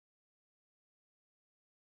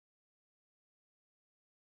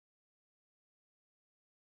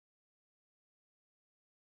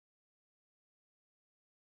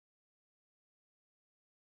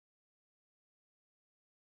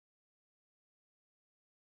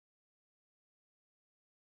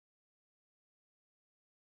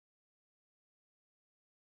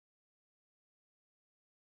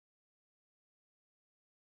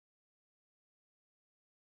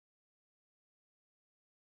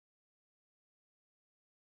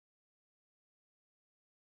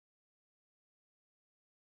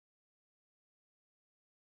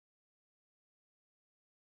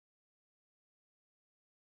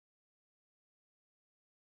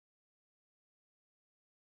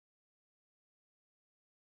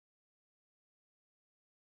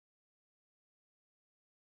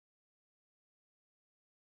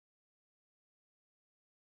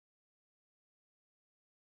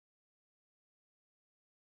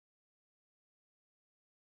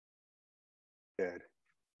Good.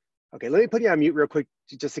 Okay, let me put you on mute real quick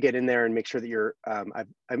just to get in there and make sure that you're,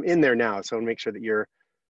 I'm in there now, so I'll make sure that you're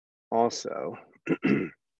also.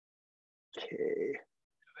 Okay.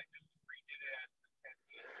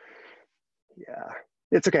 Yeah,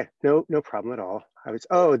 it's okay. No problem at all.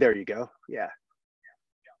 Oh, there you go. Yeah.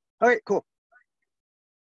 All right, cool.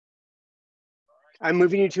 I'm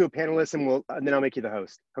moving you to a panelist and then I'll make you the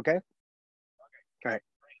host. Okay? All right.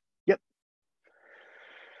 Yep.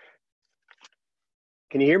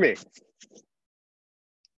 Can you hear me?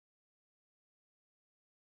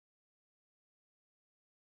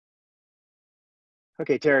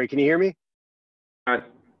 Okay, Terry, can you hear me? There,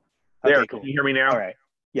 Okay, cool. can you hear me now? All right.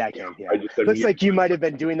 Yeah, I can. Yeah. I just Looks like you might have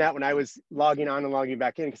been doing that when I was logging on and logging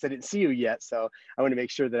back in because I didn't see you yet. So I want to make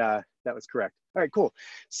sure that that was correct. All right, cool.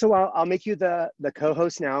 So I'll make you the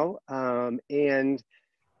co-host now, and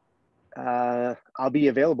I'll be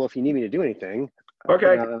available if you need me to do anything.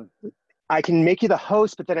 Okay. I can make you the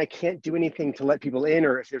host, but then I can't do anything to let people in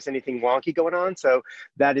or if there's anything wonky going on. So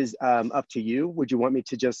that is up to you. Would you want me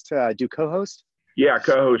to just do co-host? Yeah,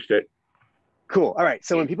 co-host it. Cool. All right.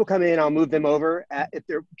 So when people come in, I'll move them over if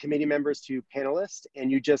they're committee members to panelists, and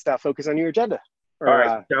you just focus on your agenda. All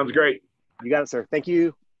right. Sounds great. You got it, sir. Thank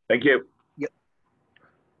you. Thank you. Yep.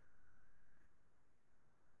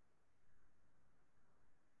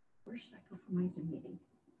 Where should I go for my Zoom meeting?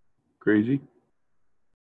 Crazy.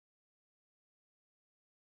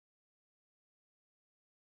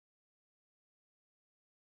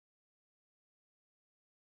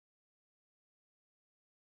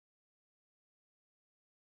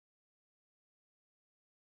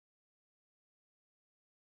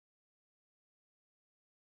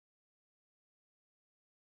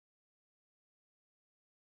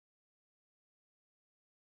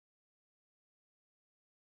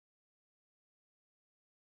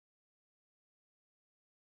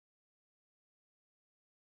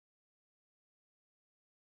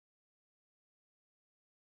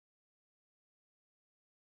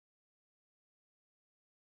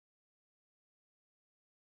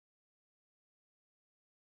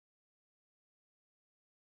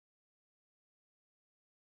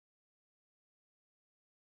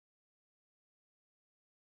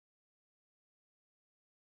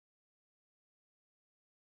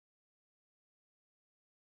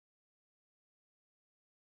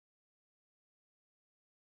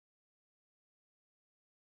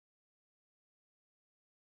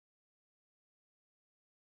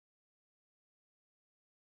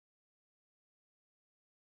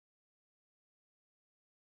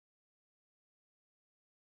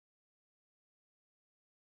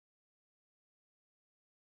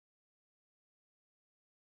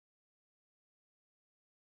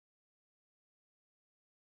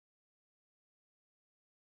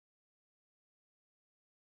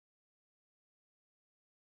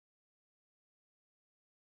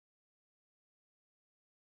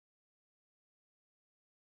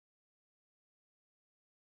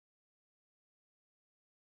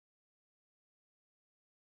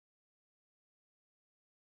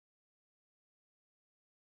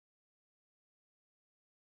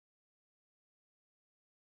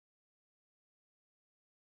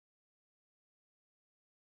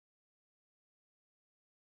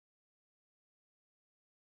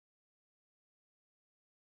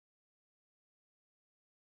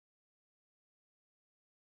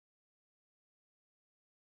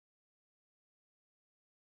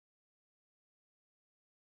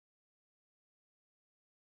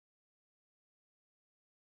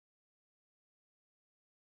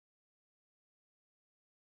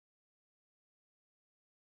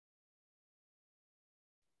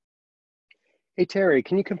 Hey, Terry,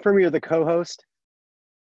 can you confirm you're the co-host?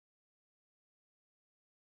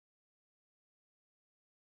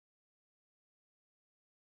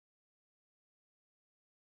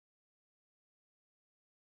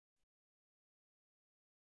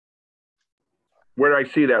 Where do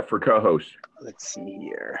I see that for co-host? Let's see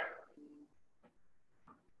here.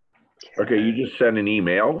 Okay, you just sent an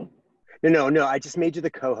email. No. I just made you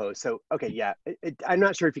the co-host. So, okay, yeah. I'm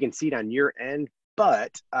not sure if you can see it on your end,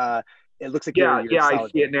 but it looks like Yeah, you're I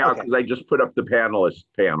solid. see it now Okay. because I just put up the panelist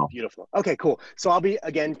panel. Beautiful. Okay, cool. So I'll be,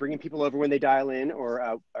 again, bringing people over when they dial in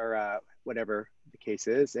or whatever the case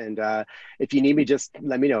is. And if you need me, just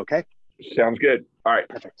let me know, okay? Sounds good. All right.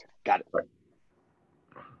 Perfect. Got it. All right.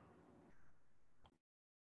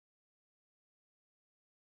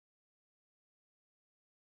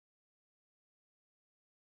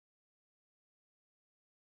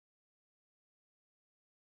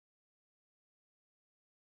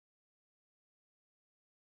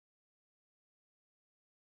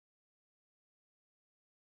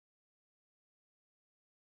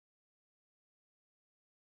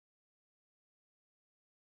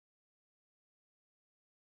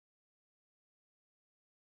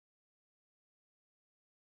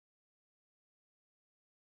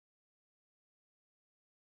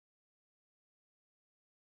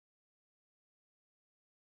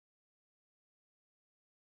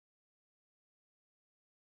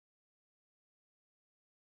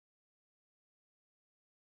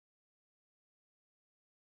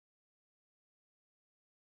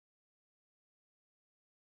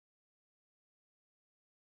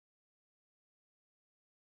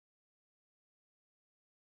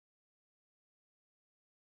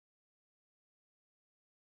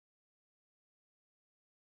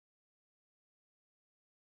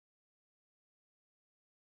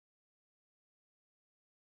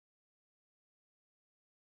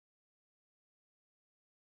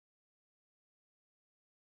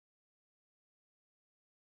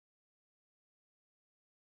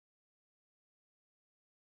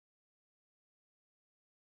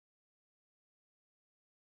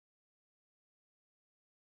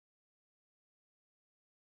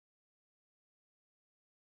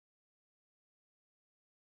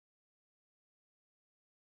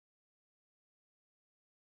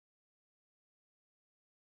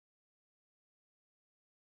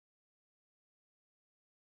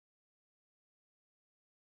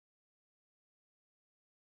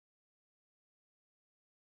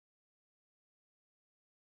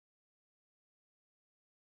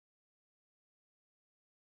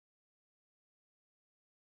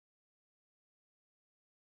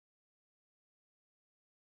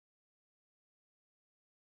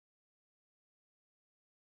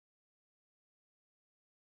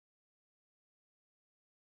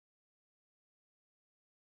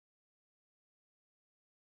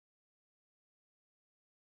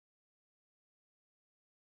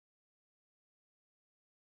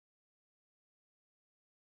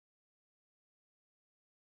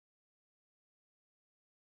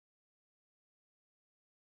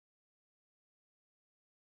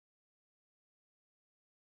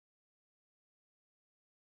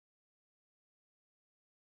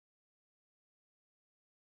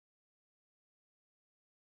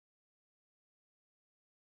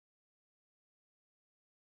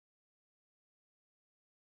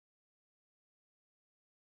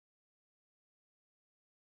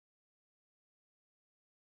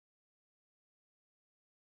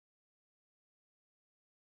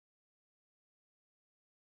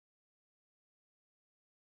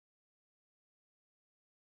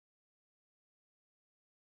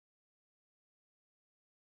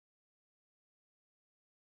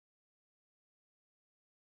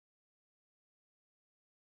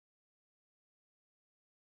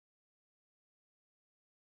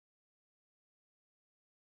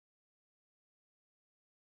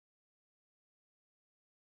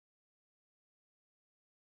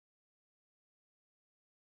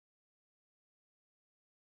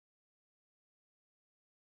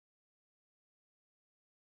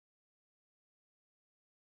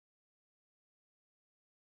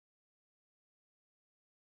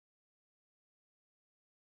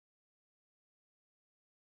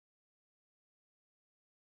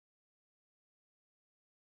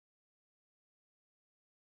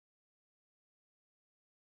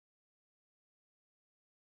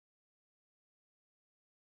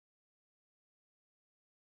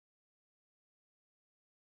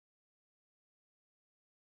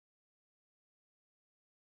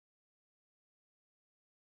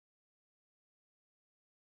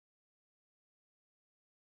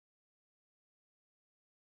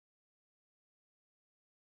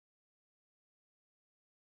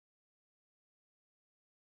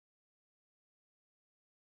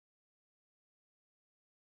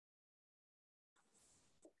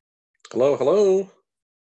 Hello, hello.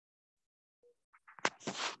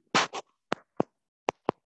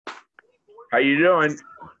 How you doing?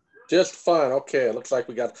 Just fine. Okay, it looks like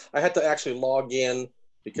I had to actually log in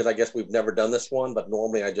because I guess we've never done this one, but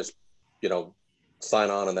normally I just, sign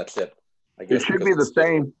on and that's it. I guess It should be the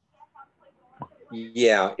same.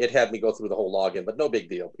 Yeah, it had me go through the whole login, but no big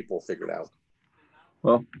deal. People will figure it out.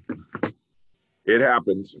 Well, it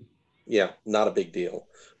happens. Yeah, not a big deal.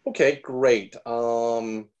 Okay, great.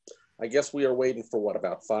 I guess we are waiting for what,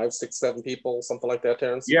 about 5, 6, 7 people, something like that,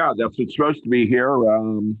 Terrence? Yeah, that's what's supposed to be here.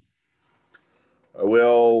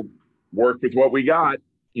 We'll work with what we got,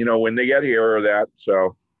 when they get here or that.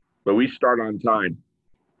 So, but we start on time.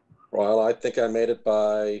 Well, I think I made it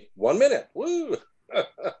by 1 minute. Woo!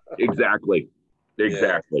 Exactly.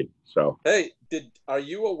 Exactly. Yeah. So, hey, are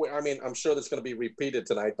you aware? I mean, I'm sure that's going to be repeated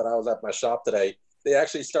tonight, but I was at my shop today. They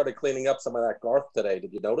actually started cleaning up some of that garth today.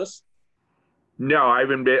 Did you notice? No, I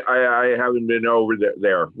haven't been. I haven't been over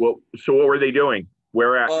there. Well, so what were they doing?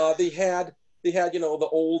 Where at? They had the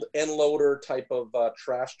old end loader type of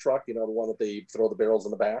trash truck. The one that they throw the barrels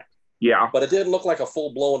in the back. Yeah. But it didn't look like a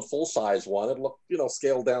full-blown, full-size one. It looked,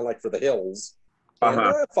 scaled down like for the hills.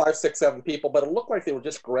 And 5, 6, 7 people, but it looked like they were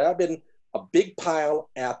just grabbing a big pile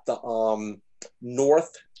at the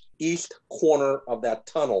northeast corner of that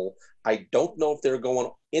tunnel. I don't know if they're going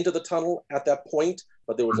into the tunnel at that point,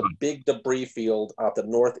 but there was a big debris field at the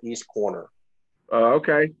northeast corner.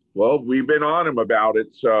 Okay. Well, we've been on them about it,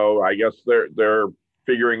 so I guess they're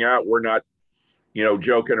figuring out we're not,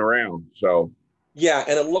 joking around. So. Yeah,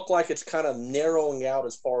 and it looked like it's kind of narrowing out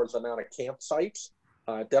as far as the amount of campsites.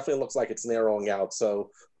 It definitely looks like it's narrowing out. So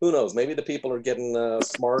who knows? Maybe the people are getting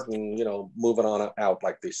smart and moving on out,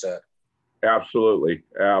 like they said. Absolutely.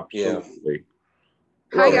 Yeah.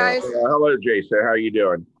 Hi guys. Hello, Jason. How you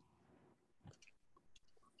doing?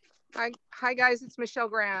 Hi guys. It's Michelle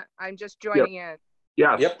Grant. I'm just joining in.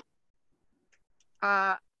 Yes. Yep.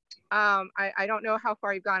 I don't know how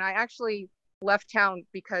far you've gone. I actually left town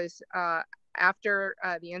because after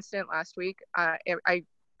the incident last week,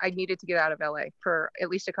 I needed to get out of LA for at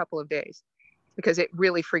least a couple of days because it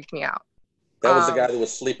really freaked me out. That was the guy that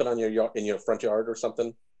was sleeping on in your front yard or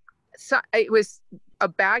something? So it was a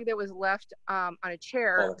bag that was left on a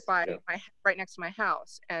chair right next to my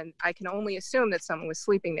house. And I can only assume that someone was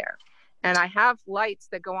sleeping there. And I have lights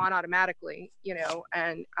that go on automatically,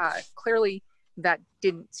 and clearly that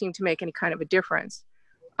didn't seem to make any kind of a difference.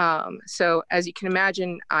 So as you can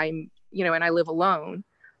imagine, I'm, and I live alone.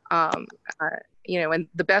 And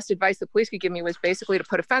the best advice the police could give me was basically to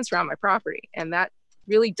put a fence around my property. And that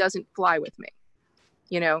really doesn't fly with me.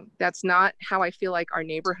 That's not how I feel like our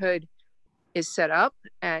neighborhood is set up.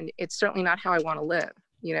 And it's certainly not how I want to live,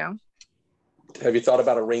 Have you thought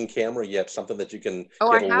about a Ring camera yet? Something that you can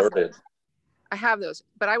get alerted? I have those,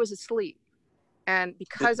 but I was asleep. And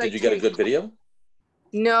because did you get a good video?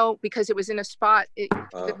 No, because it was in a spot.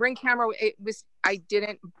 The Ring camera, I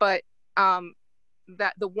didn't, but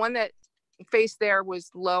that the one that faced there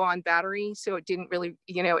was low on battery, so it didn't really,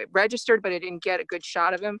 it registered, but it didn't get a good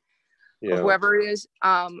shot of him, or whoever it is.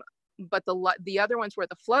 But the other ones where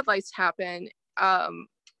the floodlights happen,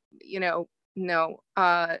 no.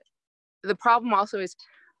 The problem also is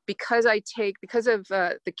because of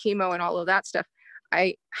the chemo and all of that stuff,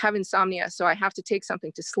 I have insomnia, so I have to take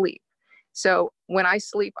something to sleep. So when I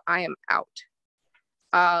sleep, I am out.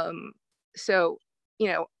 So,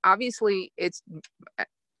 obviously it's,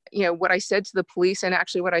 what I said to the police and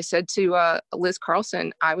actually what I said to Liz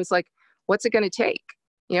Carlson, I was like, what's it going to take?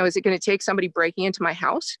 Is it going to take somebody breaking into my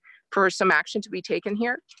house for some action to be taken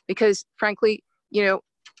here? Because frankly,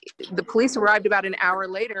 the police arrived about an hour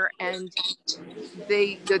later and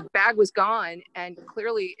the bag was gone. And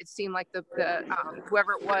clearly it seemed like the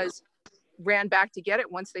whoever it was ran back to get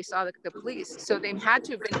it once they saw the police. So they had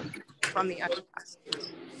to have been from the underpass.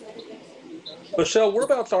 Michelle,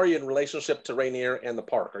 whereabouts are you in relationship to Rainier and the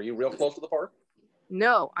park? Are you real close to the park?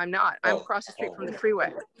 No, I'm not. I'm across the street from the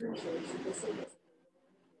freeway.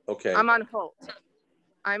 Okay. I'm on Holt.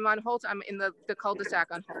 I'm in the cul-de-sac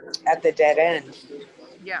on Holt. At the dead end.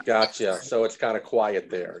 Yeah. Gotcha. So it's kind of quiet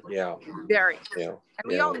there. Yeah. Very. Yeah. And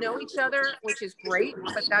we all know each other, which is great,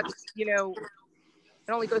 but that's, it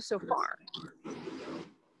only goes so far.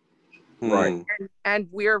 Right. And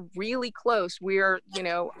we're really close. We're,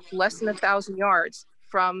 less than 1,000 yards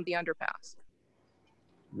from the underpass.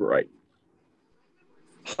 Right.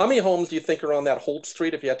 How many homes do you think are on that Holt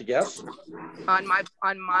Street, if you had to guess? On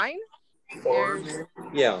mine, there's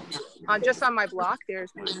just on my block,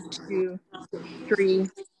 there's 1, 2, 3,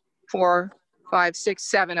 4, 5, 6,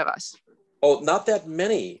 7 of us. Oh, not that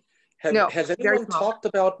many. No, has anyone talked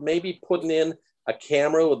about maybe putting in a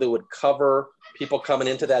camera that would cover people coming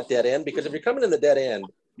into that dead end? Because if you're coming in the dead end,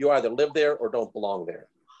 you either live there or don't belong there.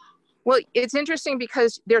 Well, it's interesting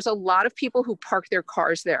because there's a lot of people who park their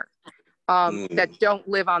cars there that don't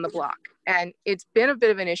live on the block. And it's been a bit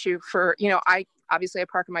of an issue for, I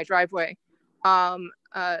park in my driveway.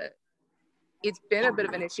 It's been a bit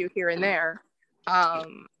of an issue here and there.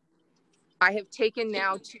 I have taken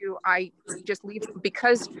now I just leave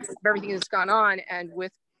because of everything that's gone on. And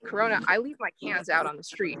with Corona, I leave my cans out on the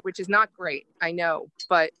street, which is not great, I know,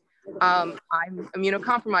 but I'm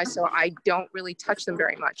immunocompromised, so I don't really touch them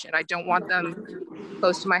very much. And I don't want them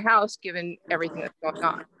close to my house, given everything that's going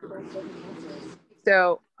on.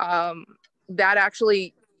 So that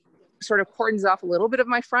actually sort of cordons off a little bit of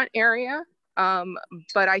my front area.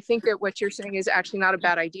 But I think that what you're saying is actually not a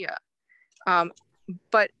bad idea.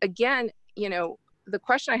 But again, the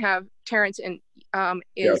question I have, Terrence, and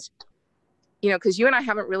is, because you and I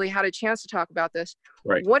haven't really had a chance to talk about this.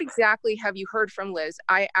 Right. What exactly have you heard from Liz?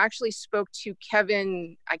 I actually spoke to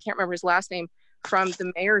Kevin, I can't remember his last name, from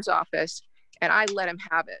the mayor's office, and I let him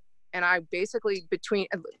have it. And I basically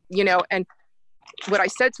and what I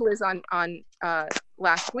said to Liz on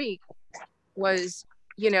last week was,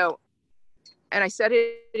 and I said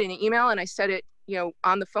it in an email and I said it,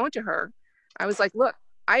 on the phone to her. I was like, look,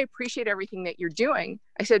 I appreciate everything that you're doing.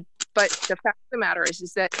 I said, but the fact of the matter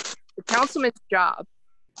is that the councilman's job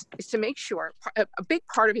is to make sure, a big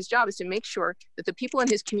part of his job is to make sure that the people in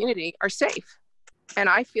his community are safe. And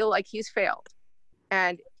I feel like he's failed.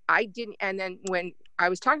 And I didn't, and then when I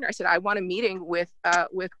was talking to her, I said, I want a meeting with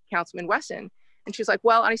Councilman Wesson. And she was like,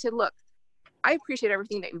 well, and I said, look, I appreciate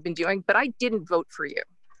everything that you've been doing, but I didn't vote for you.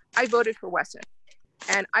 I voted for Wesson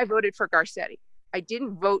and I voted for Garcetti. I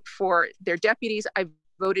didn't vote for their deputies. I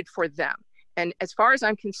voted for them. And as far as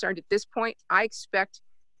I'm concerned at this point, I expect,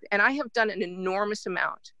 and I have done an enormous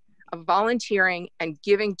amount of volunteering and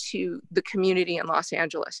giving to the community in Los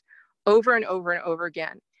Angeles over and over and over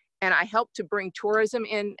again. And I helped to bring tourism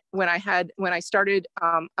in when I started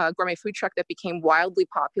a gourmet food truck that became wildly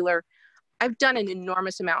popular. I've done an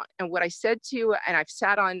enormous amount. And what I said to, and I've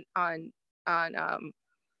sat on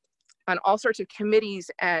all sorts of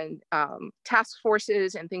committees and task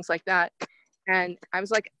forces and things like that. And I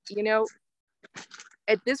was like,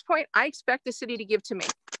 at this point, I expect the city to give to me.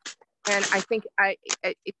 And I think at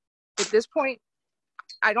this point,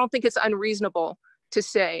 I don't think it's unreasonable to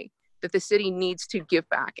say that the city needs to give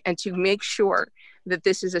back and to make sure that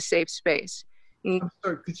this is a safe space. I'm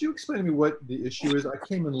sorry, could you explain to me what the issue is? I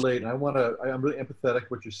came in late and I'm really empathetic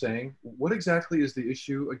what you're saying. What exactly is the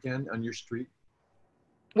issue again on your street?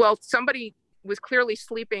 Well, somebody was clearly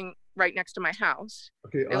sleeping right next to my house.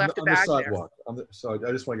 Okay, they left on a bag the sidewalk. Sorry,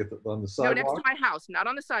 I just want to get on the sidewalk. No, next to my house, not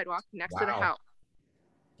on the sidewalk, next to the house.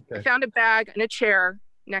 Okay. I found a bag and a chair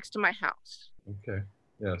next to my house. Okay.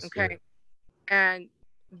 Yes. Okay. Yeah. And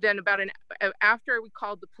then after we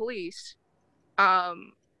called the police,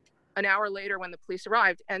 an hour later when the police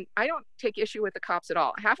arrived, and I don't take issue with the cops at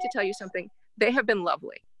all. I have to tell you something. They have been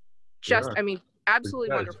lovely.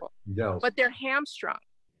 Absolutely wonderful. Yes. But they're hamstrung.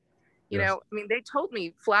 They told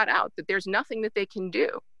me flat out that there's nothing that they can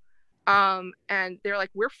do. And they're like,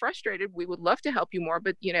 we're frustrated. We would love to help you more,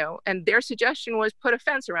 but and their suggestion was put a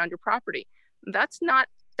fence around your property. That's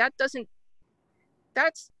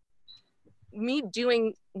me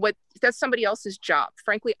doing that's somebody else's job.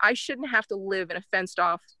 Frankly, I shouldn't have to live in a fenced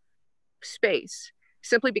off space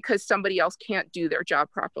simply because somebody else can't do their job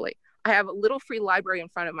properly. I have a little free library in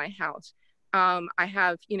front of my house. I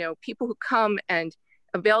have, people who come and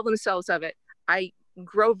avail themselves of it. I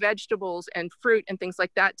grow vegetables and fruit and things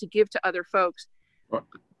like that to give to other folks.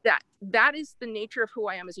 That is the nature of who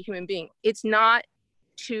I am as a human being. It's not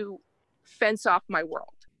to fence off my world.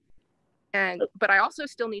 But I also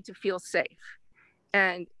still need to feel safe.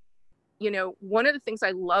 And, one of the things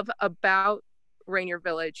I love about Rainier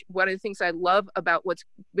Village, one of the things I love about what's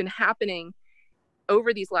been happening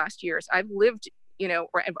over these last years, I've lived,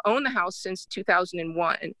 or I've owned the house since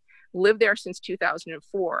 2001, lived there since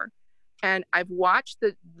 2004. And I've watched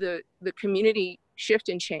the community shift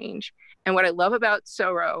and change. And what I love about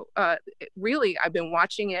Soro, really, I've been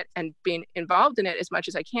watching it and being involved in it as much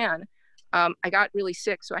as I can. I got really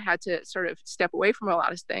sick, so I had to sort of step away from a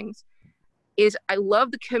lot of things, is I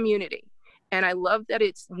love the community. And I love that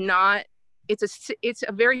it's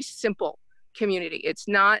a very simple community. It's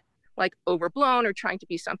not like overblown or trying to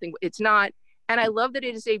be something. It's not. And I love that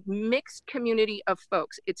it is a mixed community of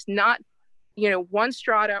folks. It's not, one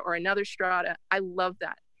strata or another strata. I love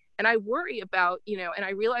that. And I worry about, and I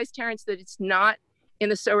realize, Terrence, that it's not in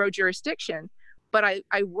the Soro jurisdiction, but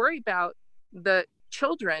I worry about the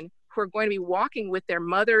children who are going to be walking with their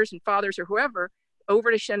mothers and fathers or whoever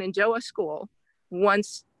over to Shenandoah School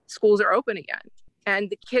once schools are open again. And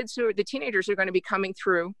the kids the teenagers are going to be coming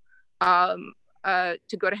through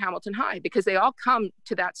to go to Hamilton High, because they all come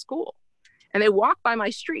to that school and they walk by my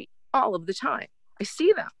street all of the time. I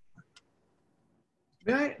see them.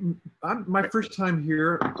 I'm my first time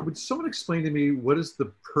here. Would someone explain to me what is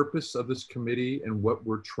the purpose of this committee and what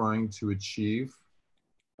we're trying to achieve?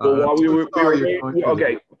 Well, while we were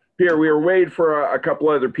okay, Pierre, we were waiting for a couple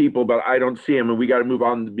other people, but I don't see them, and we got to move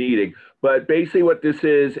on to the meeting. But basically what this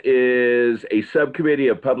is a subcommittee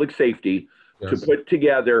of public safety to put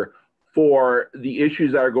together for the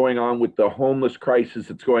issues that are going on with the homeless crisis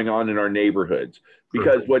that's going on in our neighborhoods.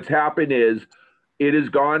 Because what's happened is it has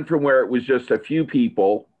gone from where it was just a few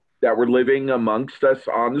people that were living amongst us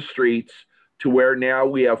on the streets to where now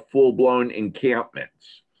we have full-blown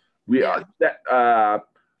encampments. We are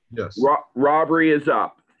robbery is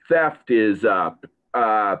up, theft is up,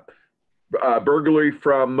 burglary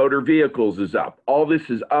from motor vehicles is up. All this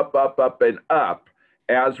is up, and up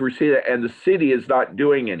as we're seeing it, and the city is not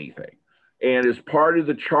doing anything. And as part of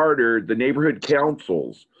the charter, the neighborhood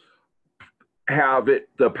councils have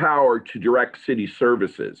the power to direct city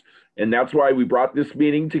services. And that's why we brought this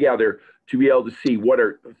meeting together, to be able to see what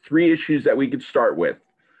are 3 issues that we could start with,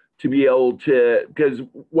 to be able to, because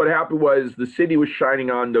what happened was the city was shining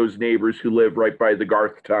on those neighbors who live right by the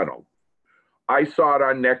Garth Tunnel. I saw it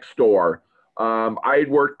on Nextdoor. I had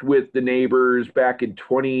worked with the neighbors back in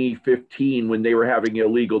 2015 when they were having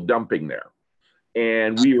illegal dumping there.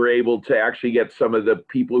 And we were able to actually get some of the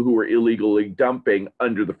people who were illegally dumping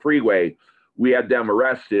under the freeway. We had them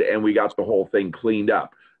arrested and we got the whole thing cleaned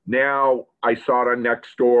up. Now, I saw it on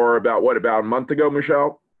Nextdoor about a month ago,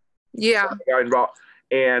 Michelle? Yeah.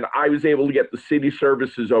 And I was able to get the city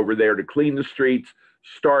services over there to clean the streets,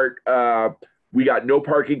 we got no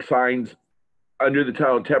parking signs under the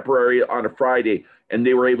tunnel temporary on a Friday, and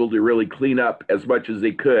they were able to really clean up as much as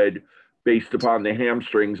they could based upon the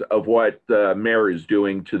hamstrings of what the mayor is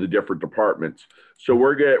doing to the different departments. So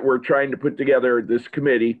we're trying to put together this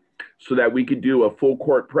committee so that we could do a full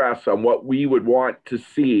court press on what we would want to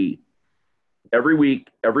see every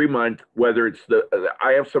week, every month, whether it's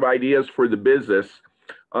I have some ideas for the business.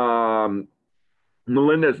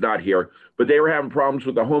 Melinda's not here, but they were having problems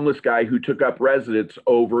with a homeless guy who took up residence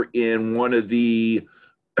over in one of the,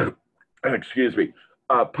 public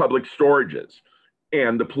storages.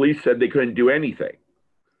 And the police said they couldn't do anything.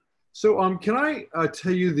 So can I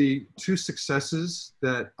tell you the 2 successes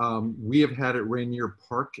that we have had at Rainier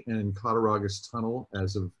Park and Cattaraugus Tunnel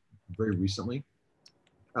as of very recently?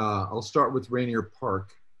 I'll start with Rainier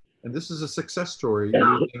Park. And this is a success story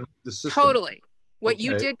using the system. Totally. What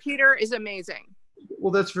you did, Peter, is amazing.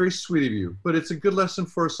 Well, that's very sweet of you. But it's a good lesson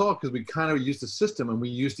for us all because we kind of used the system and we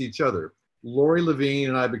used each other. Lori Levine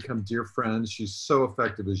and I become dear friends. She's so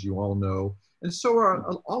effective, as you all know. And so are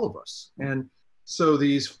all of us. And so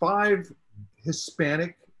these 5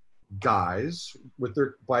 Hispanic guys with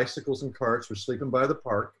their bicycles and carts were sleeping by the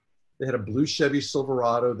park. They had a blue Chevy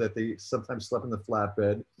Silverado that they sometimes slept in the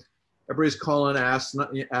flatbed. Everybody's calling, ask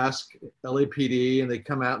LAPD, and they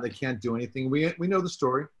come out and they can't do anything. We know the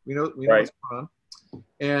story. We know what's going on.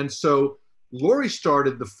 And so Lori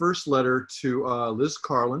started the first letter to Liz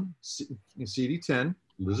Carlin, CD10.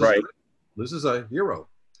 Liz is a hero.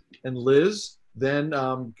 And Liz then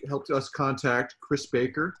helped us contact Chris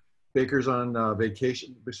Baker. Baker's on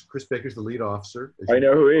vacation. Chris Baker's the lead officer. I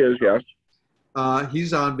know who he is, yes.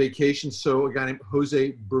 He's on vacation, so a guy named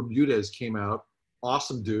Jose Bermudez came out.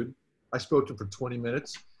 Awesome dude. I spoke to him for 20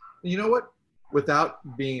 minutes. And you know what? Without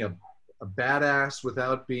being a badass,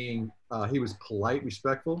 without being, he was polite,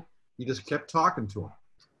 respectful. He just kept talking to him.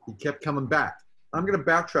 He kept coming back. I'm going to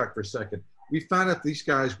backtrack for a second. We found out these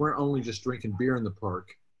guys weren't only just drinking beer in the park.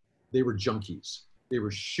 They were junkies. They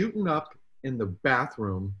were shooting up in the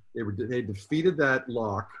bathroom. They defeated that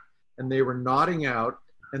lock, and they were nodding out,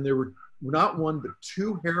 and there were not 1 but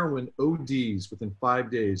 2 heroin ODs within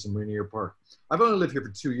 5 days in Rainier Park. I've only lived here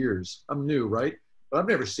for 2 years. I'm new, right? But I've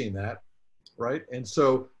never seen that, right? And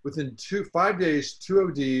so within 5 days, 2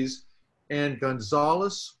 ODs, and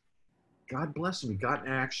Gonzalez, God bless him, he got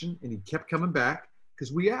in action, and he kept coming back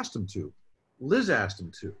because we asked him to. Liz asked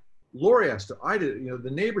him to. Lori asked him. I did. The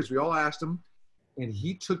neighbors, we all asked him, and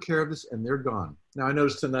he took care of this, and they're gone. Now, I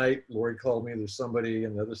noticed tonight, Lori called me, there's somebody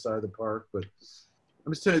on the other side of the park, but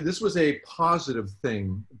I'm just telling you, this was a positive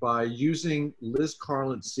thing by using Liz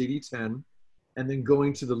Carlin's CD10 and then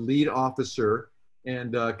going to the lead officer,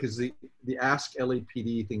 and because the Ask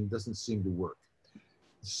LAPD thing doesn't seem to work.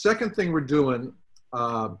 The second thing we're doing,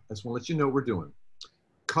 I just want to let you know what we're doing.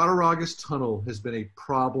 Cattaraugus Tunnel has been a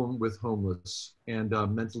problem with homeless and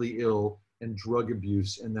mentally ill and drug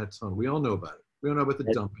abuse in that tunnel. We all know about it. We all know about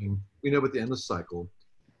the dumping. We know about the endless cycle.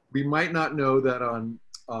 We might not know that on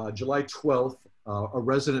July 12th, a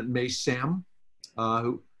resident, May Sam,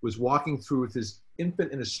 who was walking through with his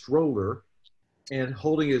infant in a stroller and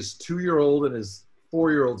holding his 2-year-old and his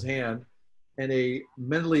 4-year-old's hand, and a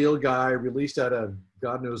mentally ill guy released out of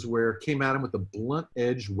God knows where came at him with a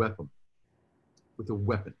blunt-edged weapon. With a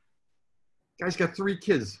weapon. Guy's got 3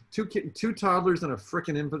 kids, 2 toddlers and a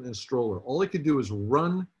frickin' infant in a stroller. All he could do is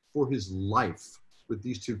run for his life with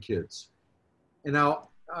these 2 kids. And now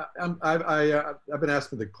I've been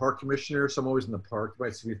asked by the park commissioner, so I'm always in the park. You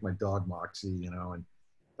might see me with my dog Moxie, you know. And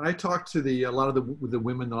I talked to a lot of the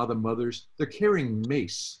women, a lot of the mothers. They're carrying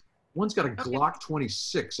mace. One's got a Glock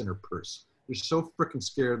 26 in her purse. They're so frickin'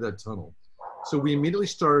 scared of that tunnel. So we immediately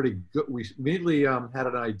had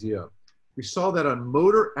an idea. We saw that on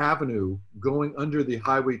Motor Avenue going under the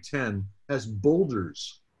Highway 10 has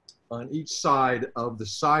boulders on each side of the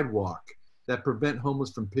sidewalk that prevent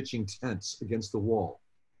homeless from pitching tents against the wall.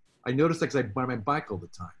 I noticed that because I buy my bike all the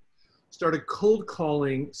time. Started cold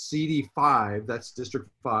calling CD5, that's District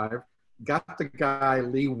 5, got the guy,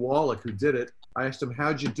 Lee Wallach, who did it. I asked him,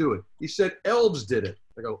 how'd you do it? He said, Elves did it.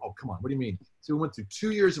 I go, oh, come on, what do you mean? So we went through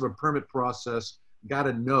 2 years of a permit process, got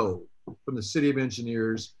a no from the City of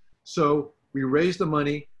Engineers. So we raised the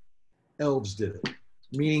money, Elves did it.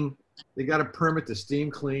 Meaning they got a permit to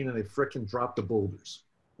steam clean and they frickin' dropped the boulders.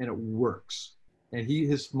 And it works. And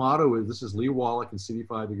his motto is, this is Lee Wallach in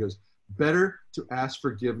CD5, he goes, better to ask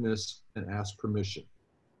forgiveness than ask permission.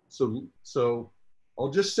 So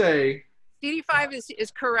I'll just say. CD5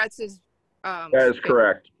 is Koretz's. That is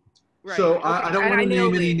correct. Right. So Okay. I don't want to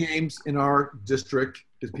name any Lee. names in our district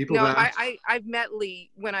because people No, have I've met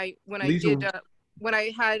Lee when I Lee's did when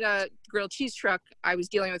I had a grilled cheese truck. I was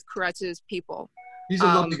dealing with Koretz's people. He's a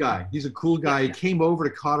lovely guy. He's a cool guy. Yeah. He came over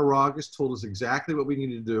to Cattaraugus, told us exactly what we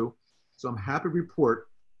needed to do. So I'm happy to report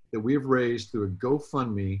that we have raised through a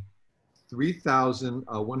GoFundMe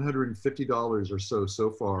 $3,150 or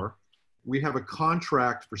so far. We have a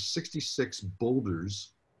contract for 66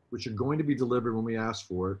 boulders, which are going to be delivered when we ask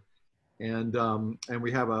for it. And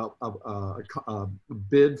we have a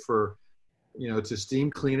bid for, to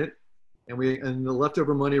steam clean it. And the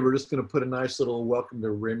leftover money, we're just going to put a nice little welcome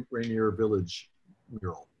to Rainier Village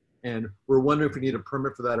mural. And we're wondering if we need a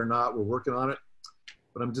permit for that or not. We're working on it.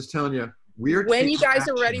 But I'm just telling you, when you guys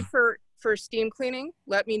are ready for steam cleaning,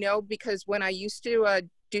 let me know, because when I used to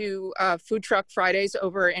do Food Truck Fridays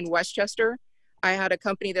over in Westchester, I had a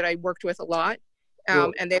company that I worked with a lot,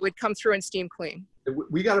 and they would come through and steam clean.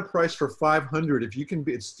 We got a price for 500. If you can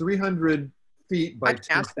be, it's 300 feet by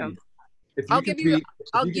 10 feet. Them. If you can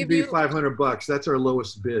be $500, that's our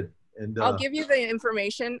lowest bid. And I'll give you the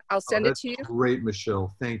information. I'll send it to you. Great,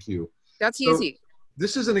 Michelle. Thank you. That's easy.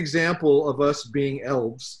 This is an example of us being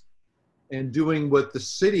elves and doing what the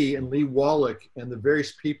city and Lee Wallach and the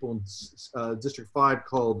various people in District 5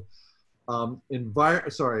 called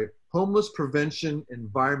homeless prevention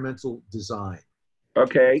environmental design.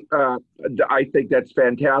 Okay, I think that's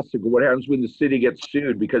fantastic. What happens when the city gets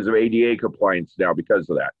sued because of ADA compliance now because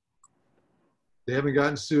of that? They haven't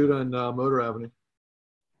gotten sued on Motor Avenue.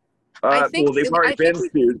 Well, they've already been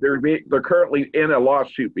sued. They're currently in a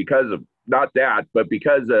lawsuit because of, not that, but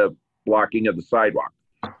because of blocking of the sidewalk.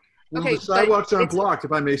 Well, Okay, the sidewalks aren't blocked,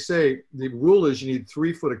 if I may say. The rule is you need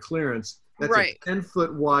 3 foot of clearance. That's right. a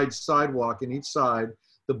 10-foot wide sidewalk in each side.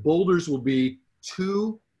 The boulders will be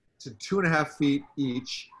 2 to 2.5 feet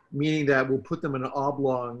each, meaning that we'll put them in an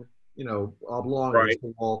oblong Right. against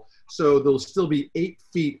the wall. So there'll still be 8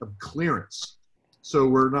 feet of clearance. So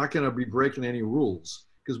we're not going to be breaking any rules.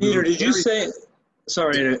 Peter, did you say,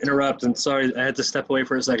 sorry to interrupt, and sorry I had to step away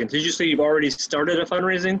for a second. Did you say you've already started a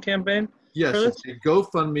fundraising campaign? Yes, it's a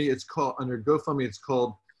GoFundMe. It's called, under GoFundMe, it's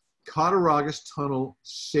called Cattaraugus Tunnel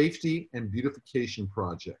Safety and Beautification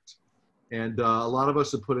Project. And a lot of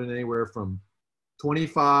us have put in anywhere from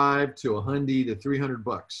 25 to $100 to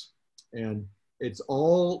 $300. And it's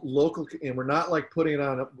all local, and we're not like putting it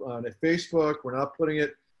on a Facebook. We're not putting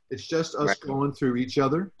it, it's just us going through each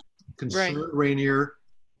other, concerned Rainier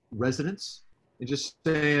residents, and just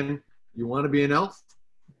saying, you want to be an elf?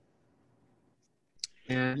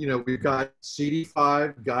 And, we've got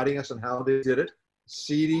CD5 guiding us on how they did it.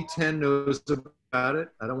 CD10 knows about it.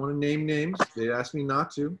 I don't want to name names. They asked me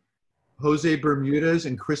not to. Jose Bermudez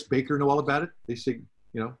and Chris Baker know all about it. They say,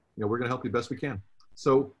 we're going to help you best we can.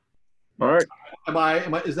 So, all right.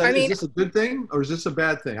 Is this a good thing or is this a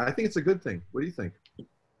bad thing? I think it's a good thing. What do you think?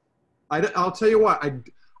 I'll tell you what,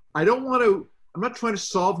 I don't want to I'm not trying to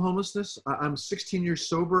solve homelessness. I'm 16 years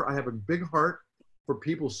sober. I have a big heart for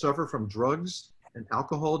people who suffer from drugs and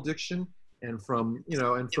alcohol addiction and from,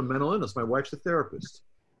 and from mental illness. My wife's a therapist.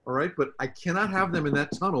 All right. But I cannot have them in that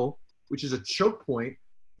tunnel, which is a choke point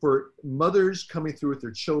for mothers coming through with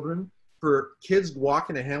their children, for kids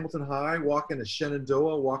walking to Hamilton High, walking to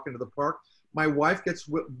Shenandoah, walking to the park. My wife gets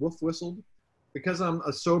wolf whistled. Because I'm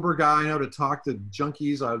a sober guy, I know to talk to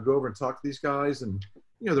junkies. I'll go over and talk to these guys, and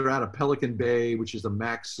they're out of Pelican Bay, which is a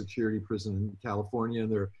max security prison in California, and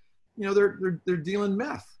they're dealing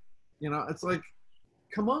meth. It's like,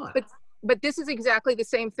 come on. But this is exactly the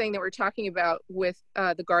same thing that we're talking about with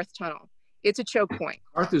the Garth Tunnel. It's a choke point.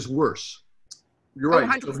 Garth is worse. You're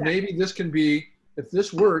right. So maybe this can be, if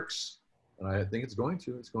this works, and I think it's going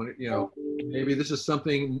to. Maybe this is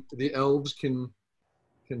something the elves can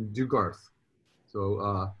do Garth. So,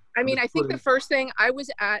 I think the first thing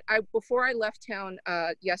before I left town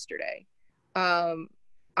yesterday,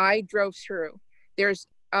 I drove through. There's,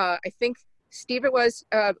 I think Steve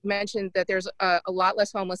mentioned that there's a lot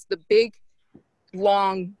less homeless. The big,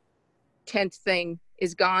 long tent thing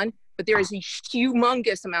is gone, but there is a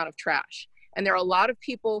humongous amount of trash. And there are a lot of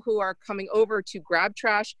people who are coming over to grab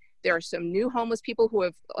trash. There are some new homeless people who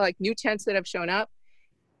have new tents that have shown up.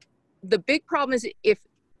 The big problem is if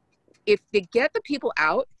they get the people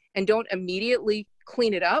out and don't immediately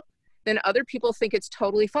clean it up, then other people think it's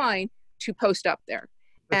totally fine to post up there.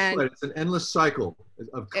 That's right. It's an endless cycle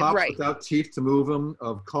of cops without teeth to move them,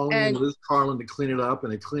 of calling Liz Carlin to clean it up,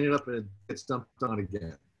 and they clean it up and it gets dumped on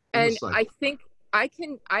again. And I think I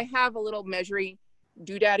have a little measuring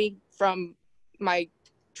doodaddy from my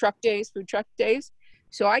food truck days.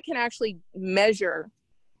 So I can actually measure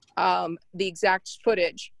the exact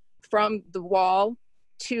footage from the wall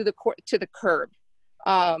to the curb.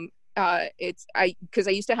 Because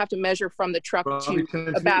I used to have to measure from the truck to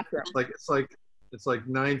a bathroom. It's like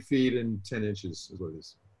 9 feet and 10 inches is what it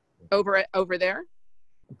is. Over there?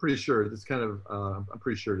 I'm pretty sure it's kind of. I'm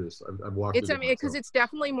pretty sure it is. I've walked. Because it's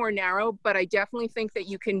definitely more narrow, but I definitely think that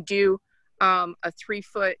you can do a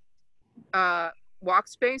 3-foot walk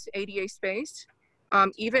space, ADA space,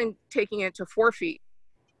 even taking it to 4 feet,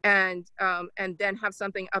 and then have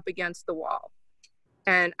something up against the wall.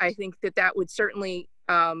 And I think that would certainly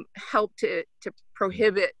help to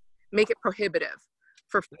make it prohibitive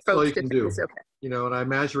for folks to think it's okay. And I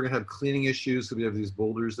imagine we're gonna have cleaning issues. So we have these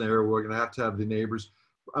boulders there. We're gonna have to have the neighbors.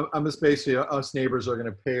 I'm just basically, us neighbors are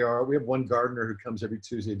gonna pay we have one gardener who comes every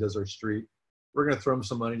Tuesday, does our street. We're gonna throw him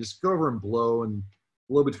some money, just go over and blow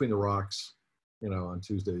between the rocks, on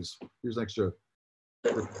Tuesdays. Here's an extra.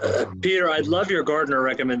 Peter, I'd love your gardener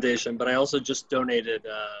recommendation, but I also just donated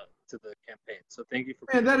to the campaign. So thank you for.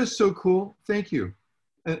 Man, that is so cool. Thank you.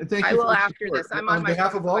 And thank you. I will after this. I'm on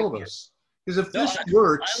behalf of all of us. Because if this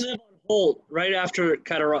works. I live on Holt, right after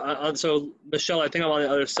so Michelle, I think I'm on the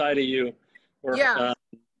other side of you.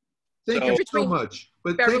 Thank you so much.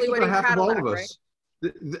 But thank you on behalf of all of us.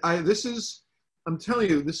 Right? I'm telling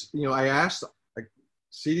you this. I asked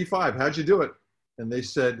CD5, how'd you do it? And they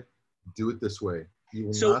said, do it this way. You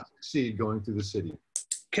will not succeed going through the city.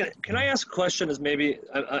 Can I ask a question? Is maybe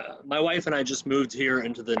my wife and I just moved here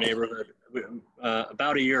into the neighborhood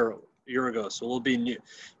about a year ago, so we'll be new.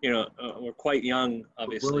 We're quite young,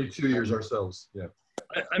 obviously. We're only 2 years ourselves. Yeah.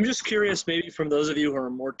 I'm just curious, maybe from those of you who are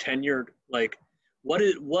more tenured,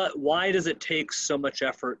 why does it take so much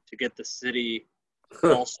effort to get the city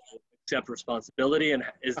also accept responsibility, and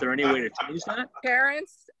is there any way to change that?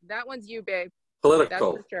 Parents, that one's you, babe.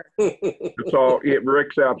 Political. That's for sure. It's all,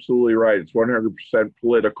 Rick's absolutely right. It's 100%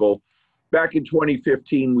 political. Back in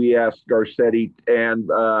 2015, we asked Garcetti and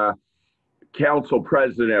council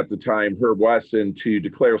president at the time, Herb Wesson, to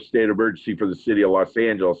declare a state of emergency for the city of Los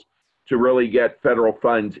Angeles to really get federal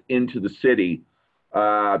funds into the city,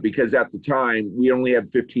 because at the time, we only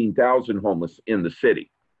had 15,000 homeless in the city.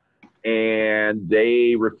 And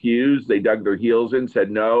they refused. They dug their heels in, said,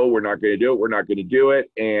 no, we're not going to do it. We're not going to do it.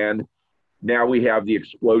 And now we have the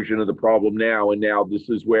explosion of the problem now. And now this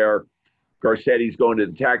is where Garcetti's going to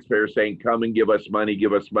the taxpayers saying, come and give us money,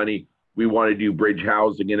 give us money. We want to do bridge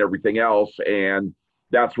housing and everything else. And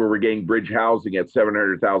that's where we're getting bridge housing at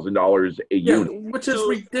 $700,000 a unit. Which is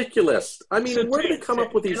ridiculous. I mean, where do they come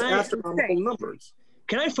up with these astronomical numbers?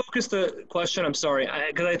 Can I focus the question? I'm sorry,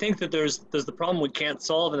 because I think that there's the problem we can't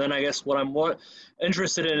solve, and then I guess what I'm more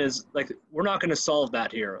interested in is, we're not going to solve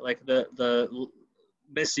that here. The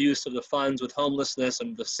misuse of the funds with homelessness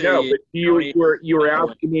and the city. No, but you were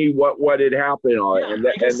asking me what had happened, and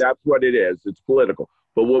that's what it is. It's political.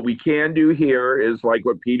 But what we can do here is like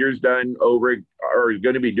what Peter's done or is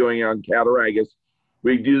going to be doing on Cattaraugus.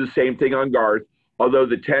 We do the same thing on Garth. Although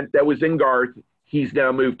the tent that was in Garth, he's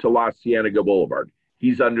now moved to La Cienega Boulevard.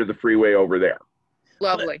 He's under the freeway over there.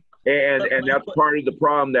 Lovely. And that's part of the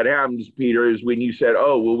problem that happens, Peter, is when you said,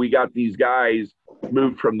 oh, well, we got these guys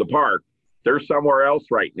moved from the park. They're somewhere else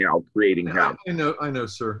right now creating havoc. I know,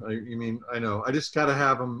 sir. I know. I just got to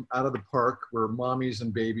have them out of the park where mommies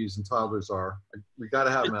and babies and toddlers are. We got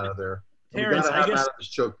to have them out of there. Terrence, we got to have them out of this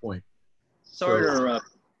choke point. Sorry to interrupt.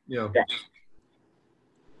 Yeah.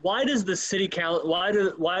 Why does the city council? Why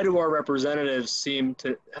do our representatives seem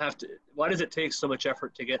to have to? Why does it take so much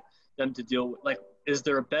effort to get them to deal with? Like, is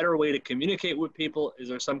there a better way to communicate with people? Is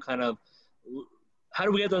there some kind of? How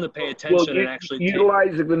do we get them to pay attention and actually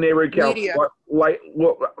utilizing the neighborhood council?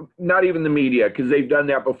 Not even the media, because they've done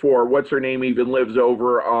that before. What's her name even lives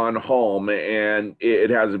over on Holm, and it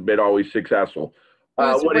hasn't been always successful.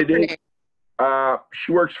 What it is?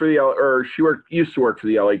 She works for used to work for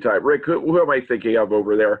the LA Times. Rick, who am I thinking of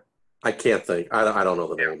over there? I can't think. I don't know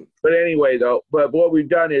the name. But anyway, though, but what we've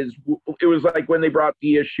done is, it was like when they brought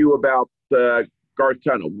the issue about the Garth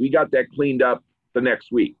Tunnel. We got that cleaned up the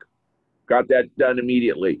next week. Got that done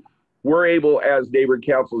immediately. We're able, as neighborhood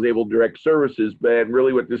council, is able to direct services, but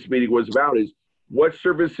really what this meeting was about is, what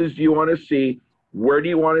services do you want to see? Where do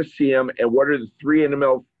you want to see them? And what are the three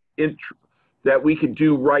that we can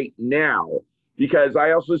do right now? Because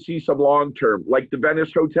I also see some long-term, like the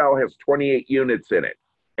Venice Hotel has 28 units in it,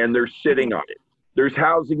 and they're sitting on it. There's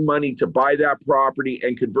housing money to buy that property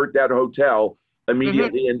and convert that hotel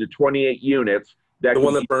immediately into 28 units. The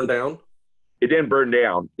one that burned down? It didn't burn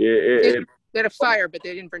down. It had a fire, but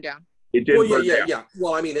they didn't burn down. It didn't burn down. Yeah.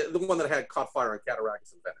 Well, I mean, the one that had caught fire in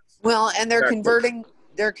Cataracts in Venice. Well, and they're converting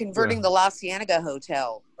the La Cienega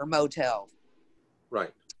hotel or motel.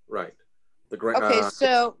 Right. Okay,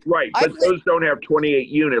 so right, but those don't have 28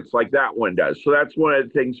 units like that one does. So that's one of the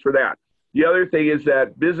things for that. The other thing is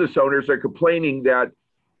that business owners are complaining that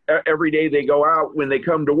every day they go out when they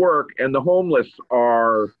come to work and the homeless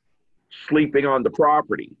are sleeping on the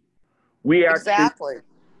property. We actually,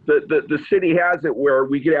 the city has it where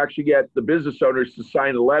we could actually get the business owners to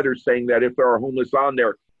sign a letter saying that if there are homeless on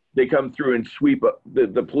there, they come through and sweep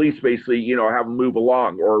the police basically, have them move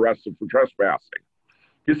along or arrest them for trespassing.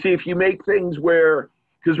 You see, if you make things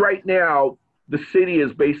because right now the city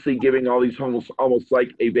is basically giving all these homeless almost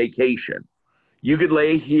like a vacation. You could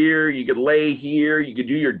lay here, you could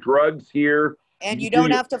do your drugs here. And you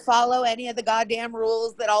don't have to follow any of the goddamn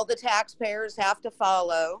rules that all the taxpayers have to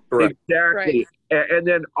follow. Correct. Exactly. Right. And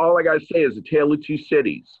then all I got to say is a tale of two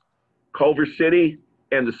cities, Culver City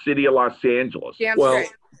and the city of Los Angeles. Damn well,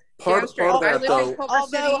 straight. part of that, though.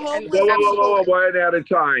 Whoa, one at a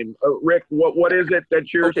time. Rick, what is it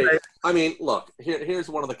that you're saying? I mean, look, here's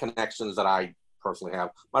one of the connections that I personally have.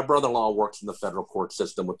 My brother-in-law works in the federal court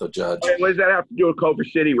system with the judge. What does that have to do with Culver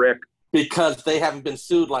City, Rick? Because they haven't been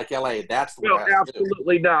sued like LA. That's the way. No,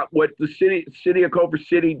 absolutely not. What the city of Culver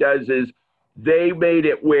City does is they made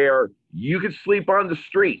it where you could sleep on the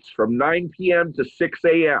streets from 9 p.m. to 6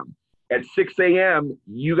 a.m. At 6 a.m.,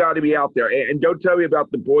 you got to be out there. And don't tell me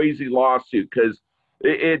about the Boise lawsuit, because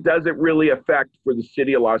it doesn't really affect for the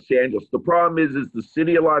city of Los Angeles. The problem is the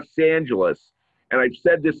city of Los Angeles, and I've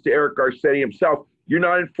said this to Eric Garcetti himself, you're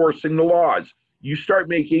not enforcing the laws. You start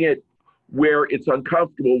making it where it's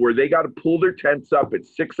uncomfortable, where they got to pull their tents up at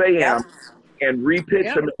 6 a.m. and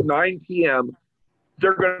repitch them at 9 p.m.,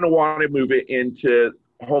 they're going to want to move it into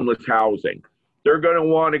homeless housing. They're going to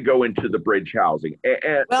want to go into the bridge housing.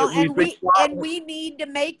 And we need to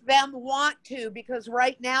make them want to, because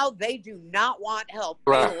right now they do not want help.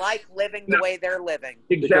 Right. They like living the way they're living.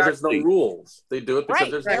 Exactly. Because there's no rules. They do it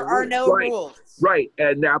because there are no rules. Right.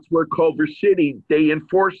 And that's where Culver City, they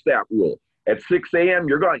enforce that rule. At 6 a.m.,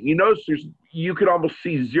 you're gone. You notice you could almost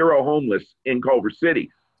see zero homeless in Culver City.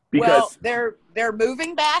 Because they're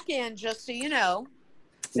moving back in, just so you know.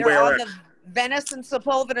 They're on the Venice and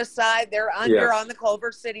Sepulveda side. They're under on the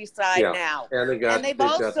Culver City side now. And they've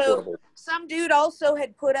also, some dude also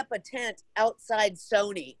had put up a tent outside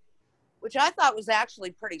Sony, which I thought was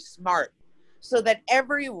actually pretty smart, so that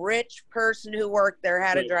every rich person who worked there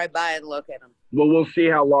had to drive by and look at them. Well, we'll see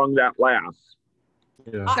how long that lasts.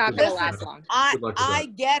 Yeah. It's not going to last long.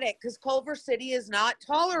 I get it, because Culver City is not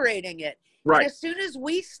tolerating it. Right. And as soon as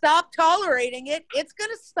we stop tolerating it, it's going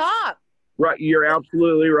to stop. Right. You're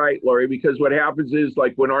absolutely right, Lori, because what happens is,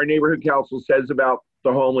 like, when our neighborhood council says about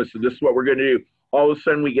the homeless, and this is what we're going to do, all of a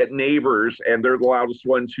sudden we get neighbors, and they're the loudest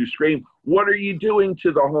ones who scream, what are you doing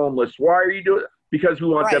to the homeless? Why are you doing it? Because we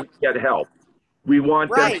want them to get help. We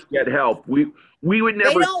want them to get help. We would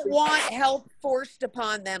never. They don't want help forced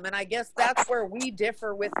upon them, and I guess that's where we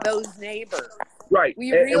differ with those neighbors. Right.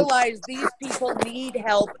 We realize these people need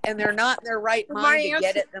help, and they're not in their right mind to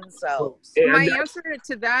get it themselves. My answer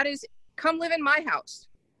to that is, come live in my house.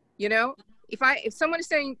 You know, if someone is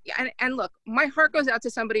saying, and look, my heart goes out to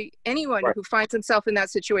somebody, anyone who finds himself in that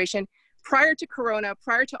situation. Prior to Corona,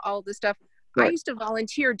 prior to all of this stuff, I used to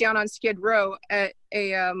volunteer down on Skid Row at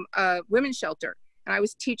a women's shelter. And I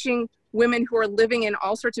was teaching women who are living in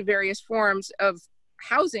all sorts of various forms of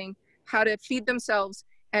housing how to feed themselves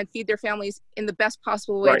and feed their families in the best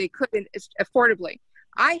possible way they could and affordably.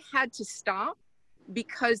 I had to stop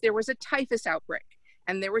because there was a typhus outbreak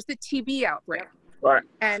and there was the TB outbreak. Right.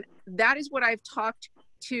 And that is what I've talked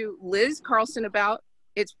to Liz Carlson about.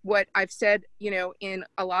 It's what I've said, you know, in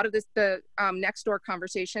a lot of the next door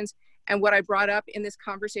conversations. And what I brought up in this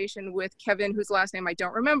conversation with Kevin, whose last name I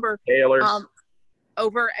don't remember, Taylor,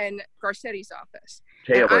 over in Garcetti's office.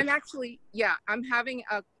 Taylor. And I'm actually,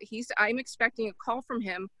 I'm expecting a call from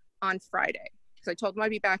him on Friday because I told him I'd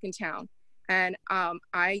be back in town. And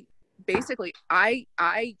I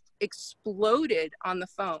exploded on the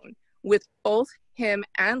phone with both him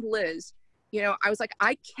and Liz. You know, I was like,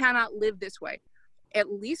 I cannot live this way. At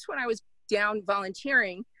least when I was down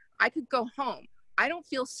volunteering, I could go home. I don't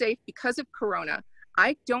feel safe because of Corona.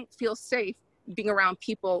 I don't feel safe being around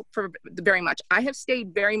people for very much. I have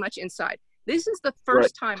stayed very much inside. This is the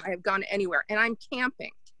first time I have gone anywhere, and I'm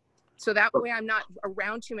camping. So that way I'm not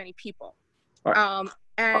around too many people. And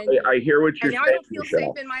I hear what you're saying, now I don't feel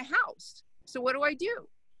Michelle. safe in my house. So what do I do?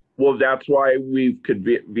 Well, that's why we've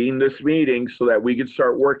convened this meeting so that we could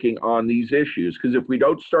start working on these issues. Because if we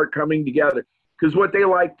don't start coming together, because what they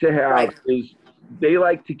like to have is they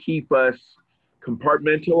like to keep us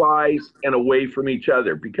compartmentalized and away from each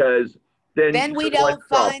other, because then we don't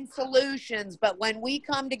find solutions. But when we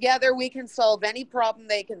come together, we can solve any problem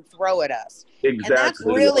they can throw at us. Exactly. And that's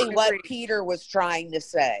really what Peter was trying to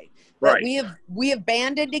say. That we have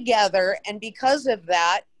banded together, and because of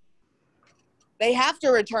that, they have to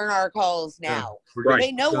return our calls now.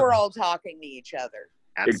 They know we're all talking to each other.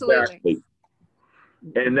 Absolutely. Exactly.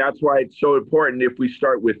 And that's why it's so important if we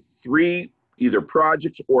start with 3 either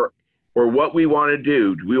projects or what we want to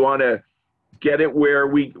do. Do we want to get it where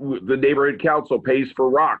the neighborhood council pays for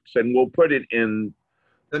rocks and we'll put it in?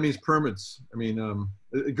 That means permits. I mean,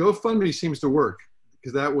 GoFundMe seems to work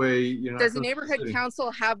because that way you're not. Does the neighborhood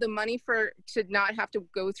council have the money to not have to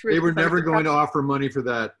go through? They were never going to offer money for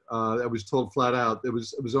that. I was told flat out. It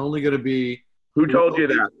was only going to be. Who told you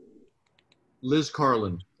that? Liz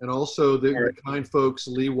Carlin, and also the kind folks,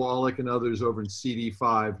 Lee Wallach and others over in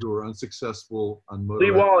CD5 who were unsuccessful on motor.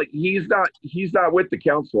 Lee Wallach, he's not with the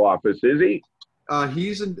council office, is he?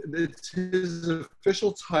 It's his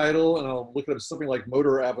official title, and I'll look at it, something like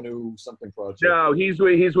Motor Avenue something project. No, he's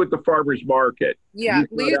with the farmers market. Yeah,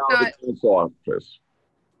 Lee's not the council office.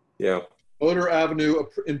 Yeah. Motor Avenue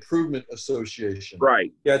Improvement Association.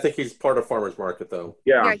 Right. Yeah, I think he's part of farmers market though.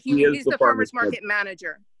 Yeah, he's the farmers market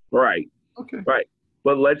manager. Right. Okay. Right.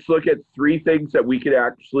 But let's look at 3 things that we could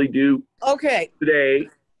actually do today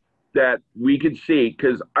that we could see.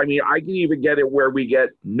 Because, I mean, I can even get it where we get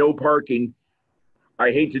no parking.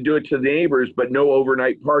 I hate to do it to the neighbors, but no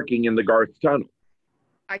overnight parking in the Garth Tunnel.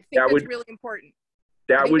 I think that's really important.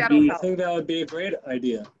 I think that would be a great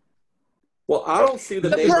idea. Well, I don't see the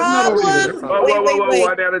problem. Whoa,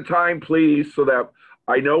 one at a time, please, so that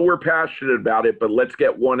I know we're passionate about it, but let's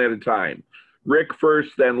get one at a time. Rick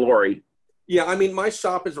first, then Lori. Yeah, I mean, my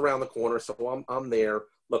shop is around the corner, so I'm there.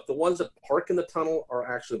 Look, the ones that park in the tunnel are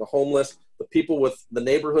actually the homeless, the people with the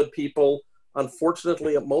neighborhood people.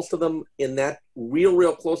 Unfortunately, most of them in that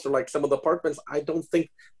real closer, like some of the apartments, I don't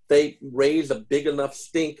think they raise a big enough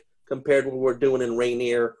stink compared to what we're doing in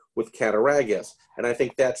Rainier with Cattaraugus. And I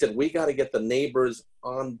think that's it. We got to get the neighbors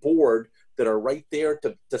on board that are right there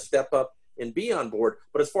to step up and be on board.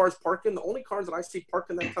 But as far as parking, the only cars that I see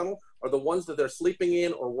parked in that tunnel are the ones that they're sleeping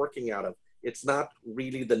in or working out of. It's not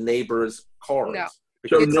really the neighbors' cars. No.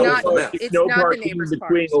 So it's no not parking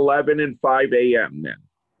between 11 and 5 a.m. then.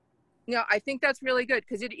 No, I think that's really good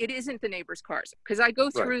because it isn't the neighbors' cars. Because I go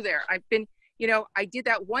through there. I've been, I did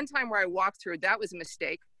that one time where I walked through. That was a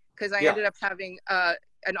mistake because I ended up having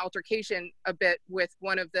an altercation a bit with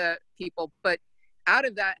one of the people. But out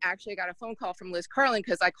of that, actually, I got a phone call from Liz Carlin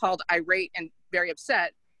because I called irate and very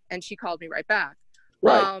upset, and she called me right back.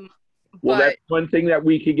 Right. Well, that's one thing that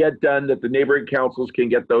we could get done, that the neighborhood councils can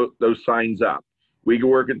get those signs up. We can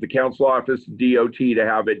work at the council office, DOT, to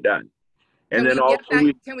have it done. And then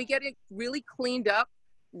also, can we get it really cleaned up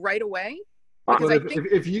right away?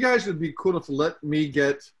 If you guys would be cool enough to let me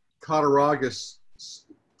get Cattaraugus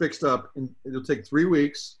fixed up, and it'll take 3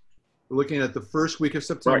 weeks. We're looking at the first week of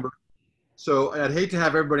September. Right. So I'd hate to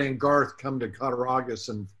have everybody in Garth come to Cattaraugus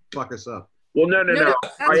and fuck us up. Well, no. That's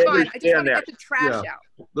fine. I just want to get the trash out.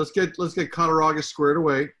 Let's get Cattaraugus squared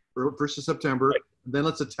away for 1st of September, right. And then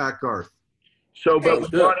let's attack Garth. So,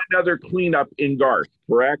 but we want another cleanup in Garth,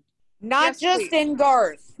 correct? Not just in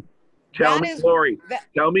Garth. Tell me, Lori.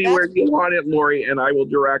 Tell me where you want it, Lori, and I will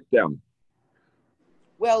direct them.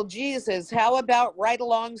 Well, Jesus, how about right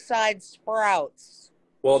alongside Sprouts?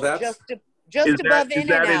 Well, that's just above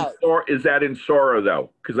In-N-Out. Is that in Sorrow,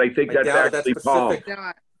 though? Because I think that's actually Palm.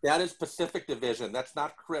 That is Pacific Division. That's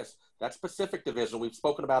not Chris. That's Pacific Division. We've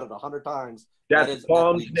spoken about it 100 times. That's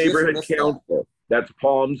Palm's Neighborhood Council. That's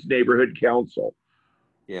Palm's Neighborhood Council.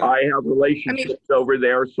 Yeah. I have relationships over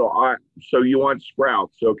there, so you want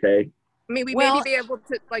Sprouts, okay? I mean, we may be able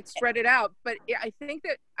to like spread it out, but I think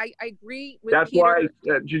that I agree with That's Peter.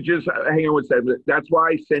 Why, just hang on one second. That's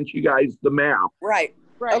why I sent you guys the map. Right.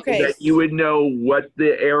 Okay. So that you would know what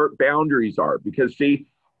the boundaries are. Because, see,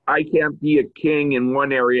 I can't be a king in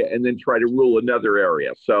one area and then try to rule another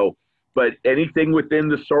area. So, but anything within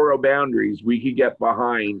the Sorrow boundaries, we could get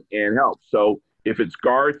behind and help. So if it's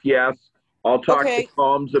Garth, yes. I'll talk to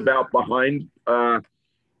Palms about behind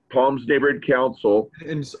Palms Neighborhood Council.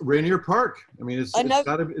 And Rainier Park. I mean, it's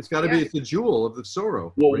got to be it's the jewel of the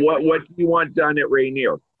Sorrow. Well, what do you want done at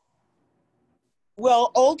Rainier?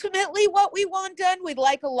 Well, ultimately, what we want done, we'd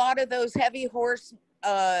like a lot of those heavy horse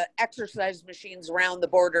exercise machines around the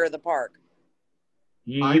border of the park.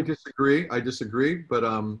 I disagree, but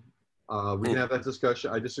we can have that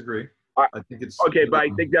discussion. I disagree. I think it's okay, but I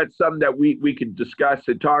think that's something that we could discuss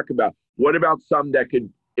and talk about. What about some that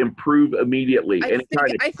could improve immediately?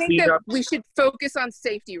 I think that we should focus on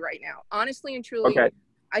safety right now. Honestly and truly,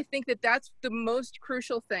 I think that that's the most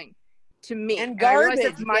crucial thing to me. And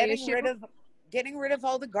garbage, getting rid of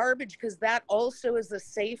all the garbage, because that also is a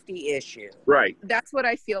safety issue. Right. That's what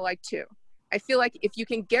I feel like too. I feel like if you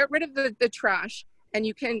can get rid of the trash, and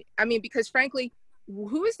you can, I mean, because frankly,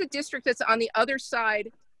 who is the district that's on the other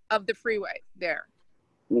side of the freeway there?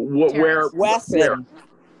 Where? Wesson.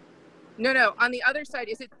 No, on the other side.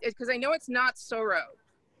 Is it, because I know it's not Sorrow.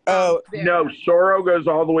 Oh, no, Sorrow goes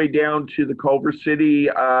all the way down to the Culver City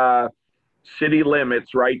city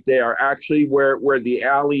limits right there. Actually, where the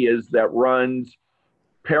alley is that runs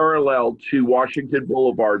parallel to Washington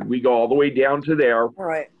Boulevard. We go all the way down to there. All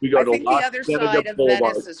right. We go I think the other side of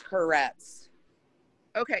Venice is Koretz.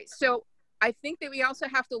 Okay, so I think that we also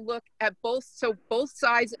have to look at both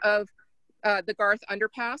sides of the Garth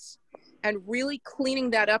underpass and really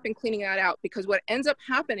cleaning that up and cleaning that out, because what's ended up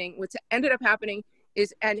happening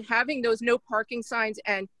is, and having those no parking signs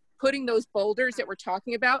and putting those boulders that we're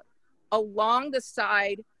talking about along the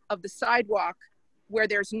side of the sidewalk where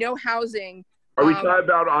there's no housing. Are we talking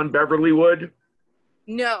about on Beverlywood?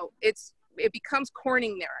 No, it becomes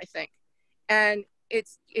Corning there, I think. And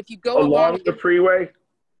it's, if you go along the freeway?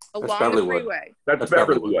 Along the freeway. That's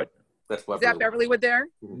Beverlywood. Is that Beverlywood there?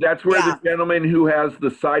 That's where the gentleman who has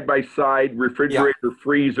the side-by-side refrigerator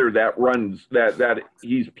freezer that runs, that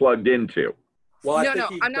he's plugged into. Well, no,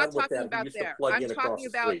 I'm not talking about there. I'm talking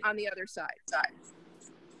about on the other side.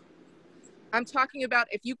 I'm talking about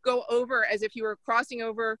if you go over as if you were crossing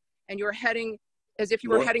over and you were heading, as if you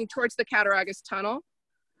were heading towards the Cattaraugus Tunnel.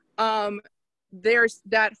 There's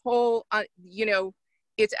that whole,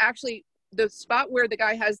 it's actually the spot where the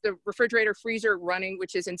guy has the refrigerator freezer running,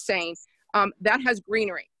 which is insane. That has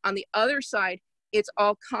greenery. On the other side, it's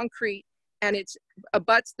all concrete and it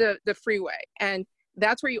abuts the freeway. And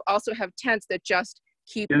that's where you also have tents that just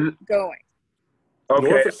keep going. Okay.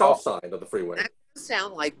 North or south side of the freeway. That doesn't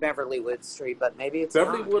sound like Beverlywood Street, but maybe it's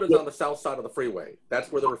Beverlywood is on the south side of the freeway. That's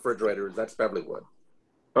where the refrigerator is. That's Beverlywood.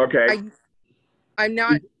 Okay. I'm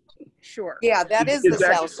not sure. Yeah, that is the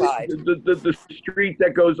south side. The street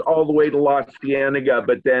that goes all the way to La Cienega,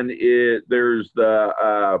 but then there's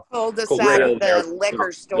the cul-de-sac of the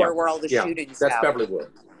liquor store where all the shootings that's happen.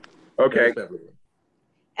 Beverlywood. Okay.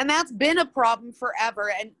 And that's been a problem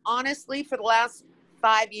forever. And honestly, for the last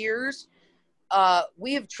 5 years,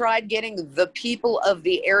 we have tried getting the people of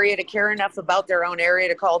the area to care enough about their own area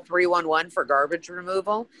to call 311 for garbage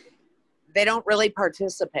removal. They don't really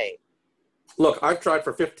participate. Look, I've tried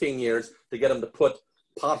for 15 years to get them to put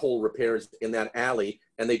pothole repairs in that alley,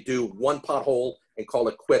 and they do one pothole and call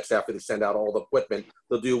it quits after they send out all the equipment.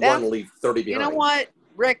 They'll do one and leave 30 behind. You know what,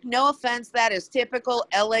 Rick? No offense, that is typical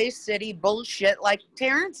LA City bullshit like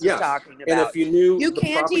Terrence is talking about. And if you knew you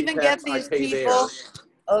can't even get these people.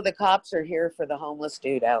 Oh, the cops are here for the homeless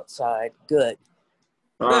dude outside. Good.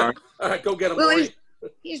 All right, go get him.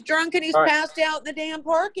 He's drunk and he's passed out in the damn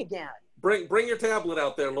park again. Bring your tablet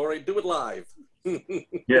out there, Lori. Do it live.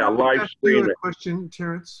 Yeah, live stream a it. question,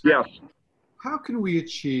 Terrence? Yes. How can we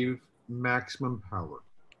achieve maximum power?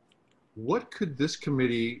 What could this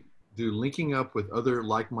committee do, linking up with other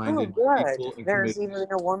like-minded people and There's committees? even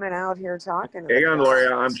a woman out here talking. Hang on, Lori.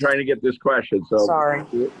 I'm trying to get this question. So sorry.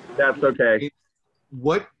 That's okay.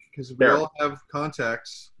 What, because we all have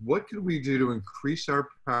contacts, what could we do to increase our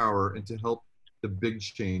power and to help the big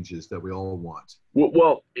changes that we all want?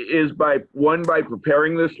 Well, is by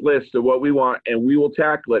preparing this list of what we want, and we will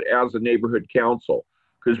tackle it as a neighborhood council,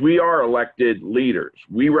 because we are elected leaders.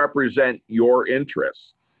 We represent your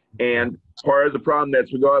interests. And part of the problem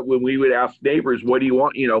that's when we would ask neighbors, what do you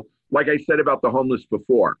want? You know, like I said about the homeless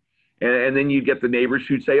before. And then you get the neighbors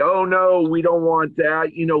who'd say, oh, no, we don't want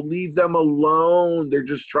that. You know, leave them alone. They're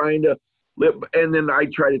just trying to live. And then I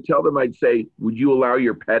try to tell them, I'd say, would you allow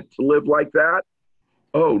your pet to live like that?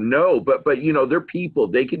 Oh, no, but you know, they're people.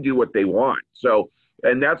 They can do what they want. So,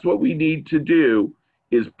 and that's what we need to do,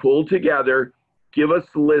 is pull together, give us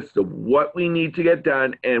the list of what we need to get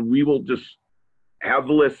done, and we will just have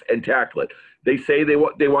the list and tackle it. They say they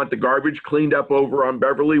want the garbage cleaned up over on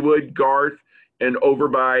Beverlywood, Garth, and over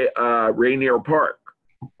by Rainier Park.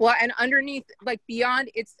 Well, and underneath, like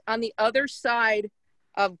beyond, it's on the other side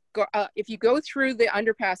of, if you go through the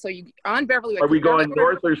underpass, so you on Beverlywood. Are we going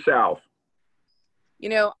north or south? You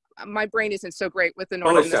know, my brain isn't so great with the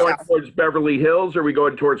north and the going south. towards Beverly Hills, or are we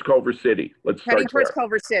going towards Culver City? Let's start heading towards there.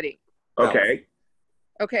 Culver City. Okay.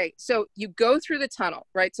 Okay, so you go through the tunnel,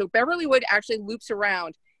 right? So Beverlywood actually loops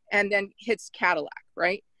around and then hits Cadillac,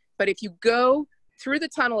 right? But if you go through the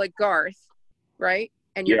tunnel at Garth, right,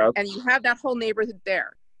 and you have that whole neighborhood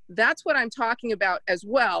there, that's what I'm talking about as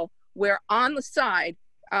well. Where on the side,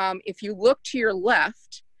 if you look to your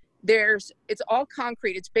left, it's all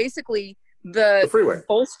concrete. It's basically the freeway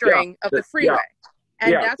bolstering of the freeway,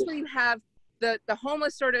 and that's where you have the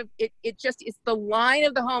homeless sort of, it's the line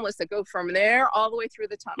of the homeless that go from there all the way through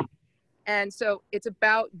the tunnel. And so it's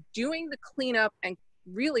about doing the cleanup and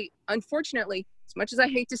really, unfortunately, as much as I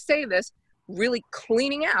hate to say this, really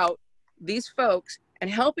cleaning out these folks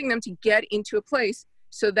and helping them to get into a place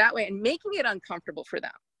so that way, and making it uncomfortable for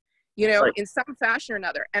them, you know, in some fashion or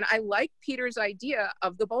another. And I like Peter's idea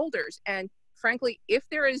of the boulders. And frankly, if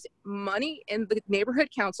there is money in the neighborhood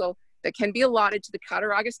council that can be allotted to the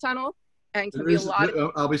Cattaraugus Tunnel, and can be allotted.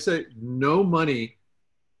 I'll be saying, no money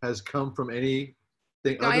has come from anything.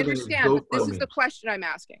 No, I understand, but this is the question I'm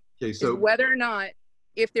asking. Okay, so whether or not,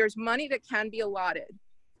 if there's money that can be allotted,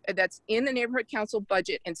 that's in the neighborhood council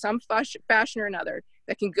budget in some fashion or another,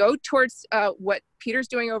 that can go towards what Peter's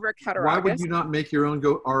doing over at Cattaraugus. Why would you not make your own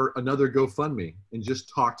another GoFundMe and just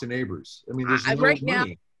talk to neighbors? I mean, there's no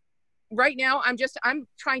money. Right now, I'm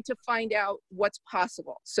trying to find out what's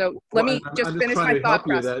possible. So let me just finish my thought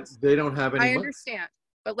process. That they don't have any money. I understand,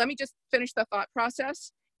 but let me just finish the thought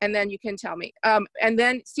process, and then you can tell me. And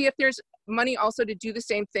then see if there's money also to do the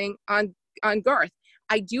same thing on Garth.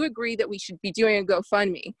 I do agree that we should be doing a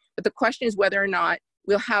GoFundMe, but the question is whether or not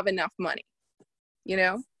we'll have enough money. You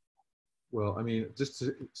know? Well, I mean,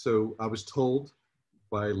 so I was told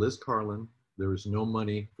by Liz Carlin there was no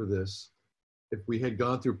money for this. If we had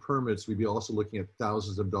gone through permits, we'd be also looking at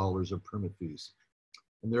thousands of dollars of permit fees,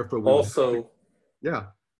 and therefore So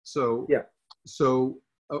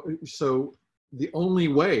the only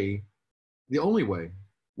way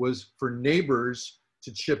was for neighbors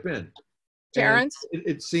to chip in. Terrence,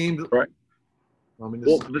 it seemed right. I mean,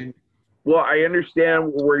 well, I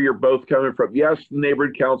understand where you're both coming from. Yes, the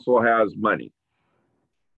neighborhood council has money.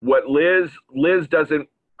 What Liz doesn't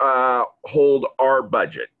hold our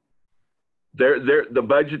budget. The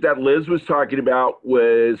budget that Liz was talking about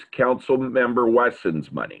was Council Member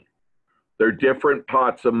Wesson's money. They're different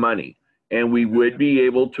pots of money, and we would be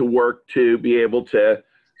able to work to be able to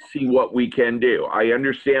see what we can do. I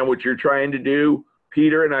understand what you're trying to do,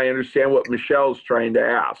 Peter, and I understand what Michelle's trying to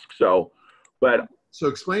ask. So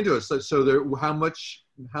explain to us. So how much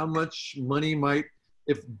money might,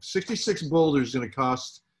 if 66 boulders is going to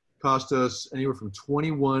cost us anywhere from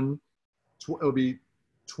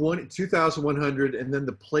 2,100, and then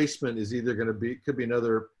the placement is either going to be, could be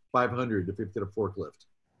another 500 if we get a forklift.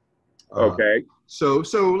 Okay. So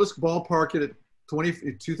let's ballpark it at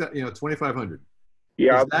 2,500.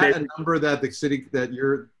 Yeah. Is that a number that the city that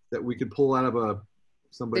we could pull out of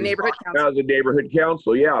somebody's the neighborhood council? The neighborhood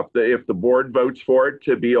council. Yeah. If the board votes for it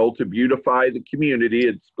to be able to beautify the community,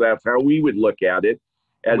 that's how we would look at it,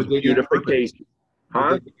 as beautification.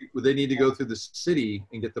 Would they need to go through the city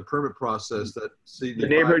and get the permit process that city? The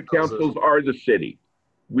neighborhood councils are the city.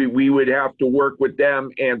 we would have to work with them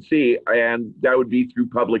and see, and that would be through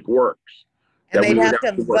Public Works. And they'd have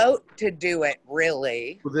to vote to do it,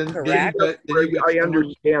 really. Well, then, correct? I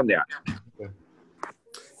understand that. Okay.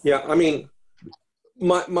 Yeah, I mean,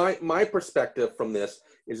 my perspective from this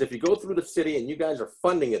is if you go through the city and you guys are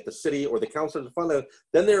funding it, the city or the councilors are funding it,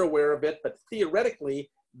 then they're aware of it. But theoretically,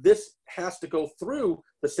 this has to go through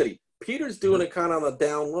the city. Peter's doing it kind of on the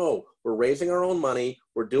down low. We're raising our own money.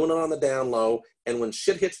 We're doing it on the down low. And when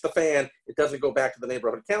shit hits the fan, it doesn't go back to the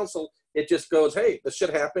neighborhood council. It just goes, hey, this shit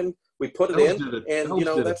happened. We put it in, and you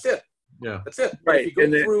know, that's it. Yeah, that's it. Right. But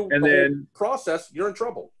if you go through the whole process, you're in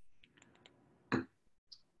trouble. All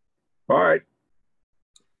right.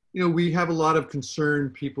 You know, we have a lot of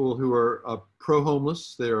concerned people who are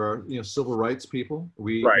pro-homeless. There are, you know, civil rights people.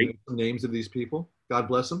 We know the names of these people. God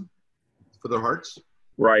bless them for their hearts.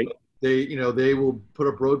 Right. They, you know, they will put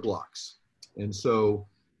up roadblocks. And so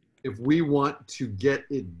if we want to get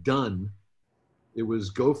it done, it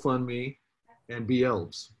was GoFundMe and Be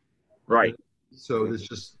Elves. Right. So it's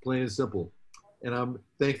just plain and simple. And I'm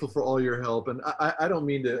thankful for all your help. And I don't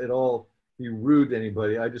mean to at all be rude to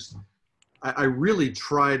anybody. I really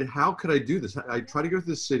tried, how could I do this? I tried to go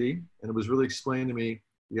through the city, and it was really explained to me,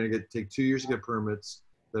 you're going to take 2 years to get permits.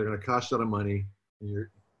 They're going to cost you a lot of money, and you're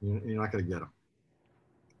not going to get them.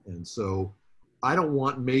 And so I don't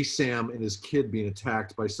want Sam and his kid being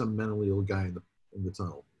attacked by some mentally ill guy in the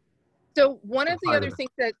tunnel. So one of the other things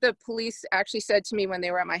that the police actually said to me when they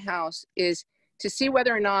were at my house is to see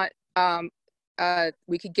whether or not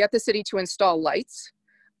we could get the city to install lights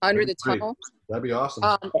under the tunnel. That'd be awesome.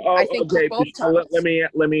 I think okay, both let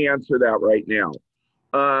me answer that right now.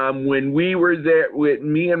 When we were there,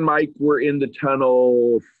 me and Mike were in the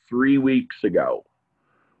tunnel 3 weeks ago.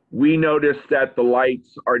 We noticed that the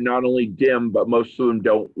lights are not only dim, but most of them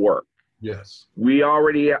don't work. Yes. We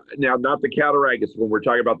already, now not the Cattaraugus one, we're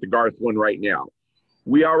talking about the Garth one right now.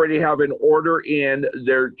 We already have an order in.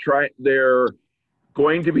 They're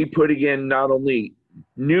going to be putting in not only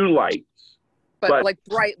new lights, but like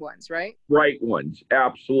bright ones, right? Bright ones,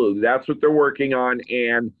 absolutely. That's what they're working on,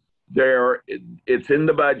 and it's in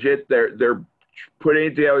the budget. They're putting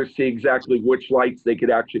it together to see exactly which lights they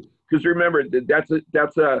could actually. Because remember,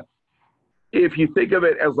 that's a. If you think of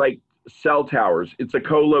it as like cell towers, it's a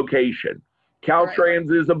co-location.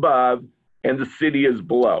 Caltrans is above, and the city is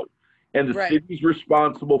below, and the city's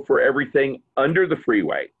responsible for everything under the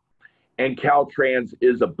freeway, and Caltrans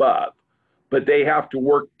is above. But they have to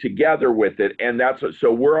work together with it. And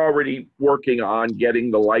so we're already working on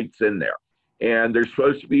getting the lights in there. And they're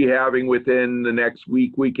supposed to be having within the next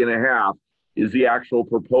week and a half is the actual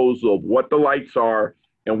proposal of what the lights are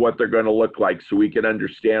and what they're going to look like so we can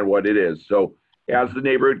understand what it is. So as the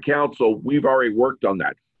neighborhood council, we've already worked on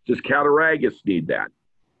that. Does Cattaraugus need that?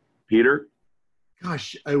 Peter?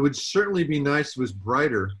 Gosh, it would certainly be nice if it was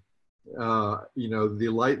brighter. You know,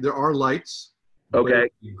 there are lights. Okay.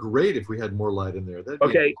 It'd be great if we had more light in there. That'd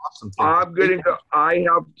be an awesome thing. I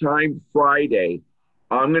have time Friday.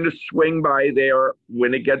 I'm going to swing by there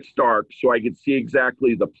when it gets dark so I can see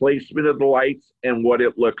exactly the placement of the lights and what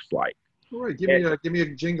it looks like. All right, give me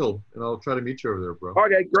a jingle and I'll try to meet you over there, bro.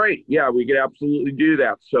 Okay, great. Yeah, we could absolutely do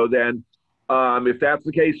that. So then if that's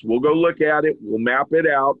the case, we'll go look at it, we'll map it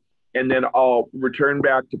out, and then I'll return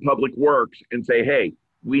back to Public Works and say, hey,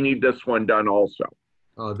 we need this one done also.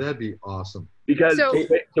 Oh, that'd be awesome. Because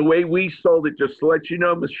the way we sold it, just to let you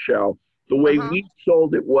know, Michelle, the way we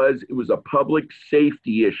sold it was a public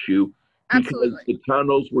safety issue because the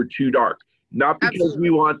tunnels were too dark. Not because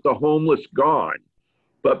we want the homeless gone,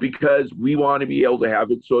 but because we want to be able to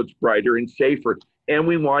have it so it's brighter and safer. And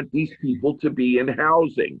we want these people to be in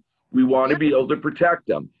housing. We want to be able to protect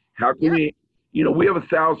them. How can we, we have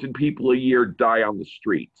 1,000 people a year die on the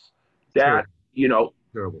streets. That,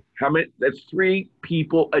 terrible. That's 3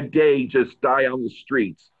 people a day just die on the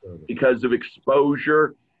streets because of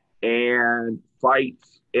exposure and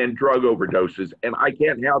fights and drug overdoses. And I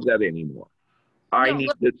can't have that anymore. I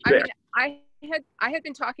need this fixed. I had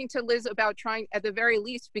been talking to Liz about trying at the very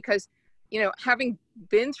least, because, having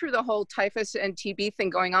been through the whole typhus and TB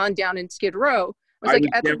thing going on down in Skid Row, I was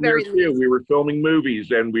like, at the very least. We were filming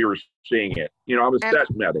movies and we were seeing it. I'm a set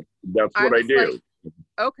medic. That's what I do.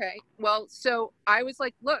 Okay. Well, so I was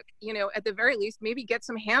like, look, at the very least, maybe get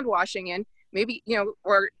some hand washing in, maybe,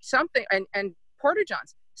 or something, and porta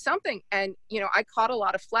johns, something. And, I caught a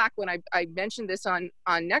lot of flack when I mentioned this on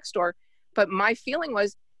Nextdoor, but my feeling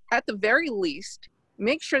was, at the very least,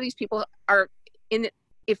 make sure these people are in it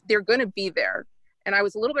if they're going to be there. And I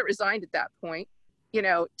was a little bit resigned at that point,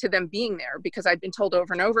 to them being there, because I'd been told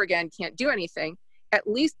over and over again, can't do anything. At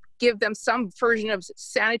least give them some version of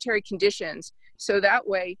sanitary conditions So that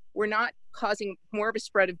way we're not causing more of a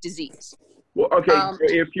spread of disease. Well, okay,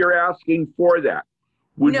 if you're asking for that.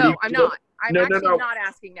 No, I'm not. I'm actually not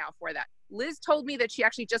asking now for that. Liz told me that she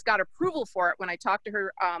actually just got approval for it when I talked to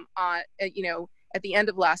her, at the end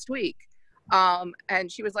of last week.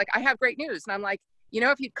 And she was like, I have great news. And I'm like,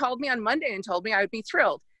 if you'd called me on Monday and told me, I would be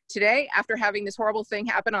thrilled. Today, after having this horrible thing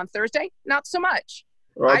happen on Thursday, not so much.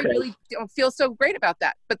 Okay. I really don't feel so great about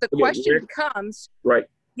that. But the question becomes, right?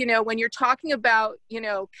 When you're talking about,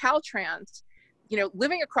 Caltrans,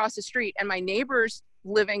 living across the street and my neighbors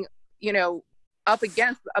living, up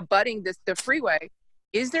against abutting the freeway,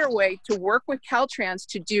 is there a way to work with Caltrans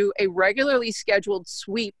to do a regularly scheduled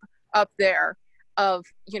sweep up there of,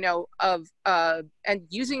 and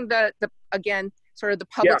using the again, sort of the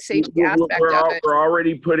public safety aspect of it? We're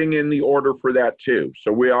already putting in the order for that too.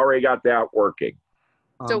 So we already got that working.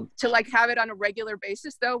 So to like have it on a regular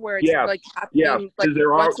basis though, where it's like happening like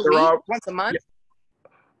once a month?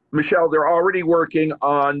 Yeah. Michelle, they're already working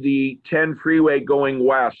on the 10 freeway going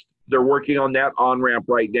west. They're working on that on-ramp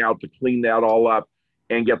right now to clean that all up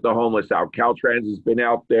and get the homeless out. Caltrans has been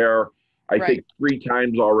out there, I think 3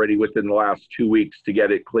 times already within the last 2 weeks to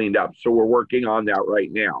get it cleaned up. So we're working on that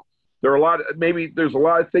right now. There's a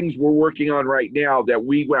lot of things we're working on right now that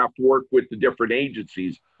we have to work with the different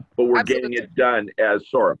agencies, but we're getting it done as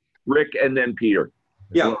Sora. Rick and then Peter.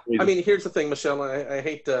 Yeah, I mean, here's the thing, Michelle, I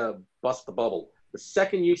hate to bust the bubble. The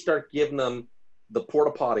second you start giving them the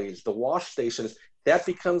porta potties, the wash stations, that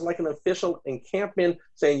becomes like an official encampment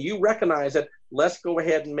saying, you recognize it, let's go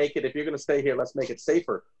ahead and make it, if you're going to stay here, let's make it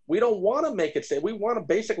safer. We don't want to make it safe. We want to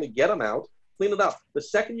basically get them out, clean it up. The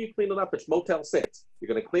second you clean it up, it's Motel 6. You're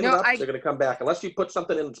going to clean it up, they're going to come back. Unless you put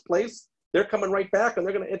something in its place, they're coming right back, and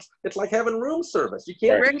they're going to, it's like having room service. You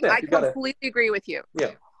can't do that. I completely agree with you.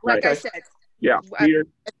 Yeah. Like I said. Yeah. If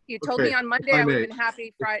you told me on Monday, I would have been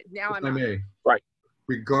happy. Friday, now I'm not. Right.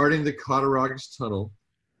 Regarding the Cattaraugus Tunnel,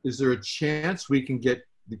 is there a chance we can get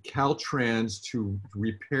the Caltrans to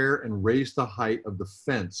repair and raise the height of the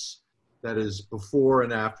fence that is before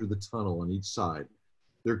and after the tunnel on each side?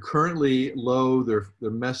 They're currently low, they're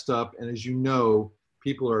messed up, and as you know,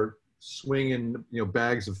 people are swinging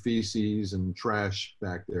bags of feces and trash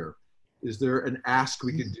back there. Is there an ask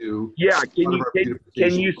we could do? Yeah,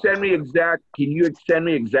 can you send me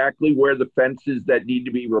exactly where the fences that need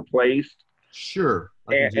to be replaced? Sure.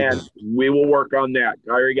 And we will work on that.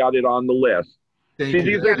 I already got it on the list. We're going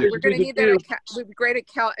to need that. It would be great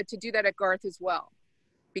to do that at Garth as well,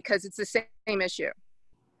 because it's the same issue.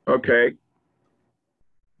 Okay.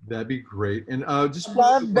 That'd be great. And just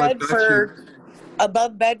above Bedford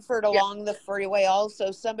along the freeway,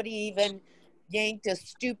 also somebody even yanked a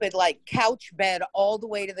stupid couch bed all the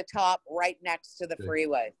way to the top, right next to the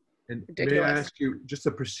freeway. And ridiculous. May I ask you just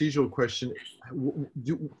a procedural question?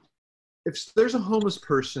 If there's a homeless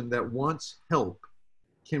person that wants help,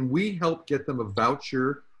 can we help get them a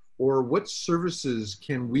voucher, or what services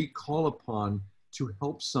can we call upon to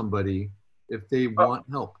help somebody if they want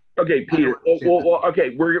help? Okay, Peter. Well,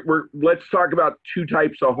 okay. Let's talk about 2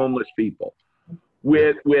 types of homeless people.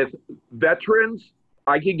 With veterans,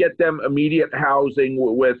 I can get them immediate housing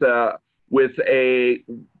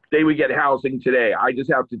they would get housing today. I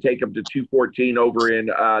just have to take them to 214 over in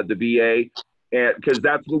the VA, and because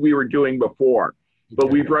that's what we were doing before. But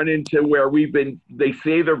we've run into where they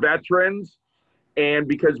say they're veterans, and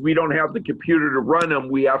because we don't have the computer to run them,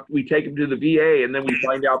 we take them to the VA, and then we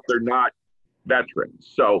find out they're not veterans.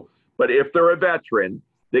 So, but if they're a veteran,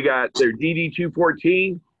 they got their DD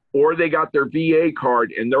 214 or they got their VA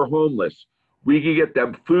card and they're homeless, we can get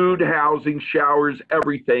them food, housing, showers,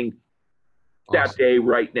 everything that day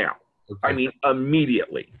right now. Okay. I mean,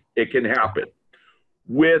 immediately it can happen.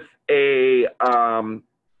 With a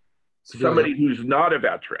somebody who's not a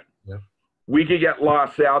veteran, we could get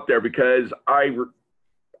lost out there, because I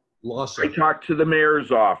talked to the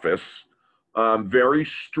mayor's office very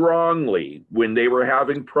strongly when they were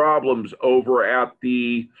having problems over at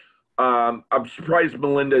the, I'm surprised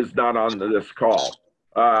Melinda's not on this call,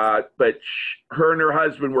 but her and her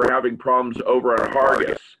husband were having problems over at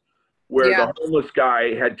Hargis, where the homeless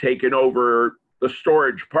guy had taken over the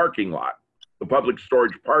storage parking lot, the public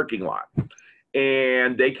storage parking lot.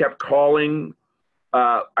 And they kept calling,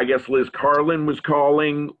 I guess Liz Carlin was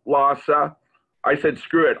calling LASA. I said,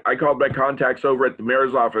 screw it. I called my contacts over at the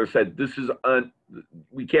mayor's office. I said,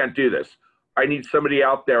 we can't do this. I need somebody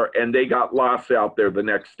out there. And they got LASA out there the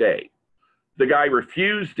next day. The guy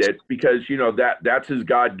refused it because, that's his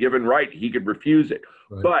God-given right. He could refuse it.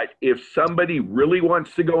 Right. But if somebody really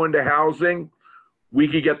wants to go into housing, we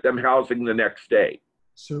could get them housing the next day.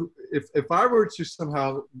 So if I were to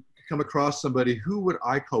somehow, come across somebody, who would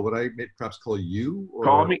I call? Would I perhaps call you? Or?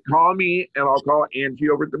 Call me, and I'll call Angie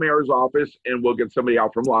over at the mayor's office, and we'll get somebody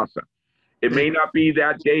out from Lhasa. It may not be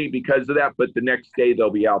that day because of that, but the next day they'll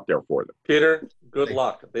be out there for them. Peter, good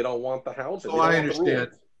luck. They don't want the house. Oh, I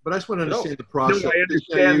understand. But I just want to understand the process. No, I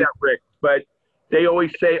understand that, Rick. But they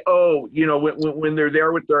always say, oh, you know, when they're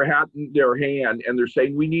there with their hat in their hand and they're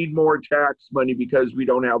saying, we need more tax money because we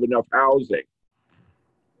don't have enough housing.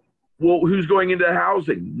 Well, who's going into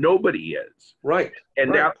housing? Nobody is. Right.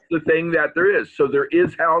 And that's the thing that there is. So there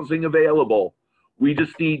is housing available. We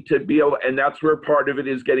just need to be able, and that's where part of it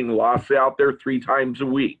is getting Lhasa out there 3 times a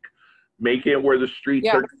week, making it where the streets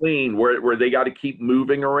are clean, where they got to keep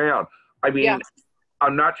moving around. I mean,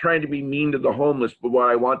 I'm not trying to be mean to the homeless, but what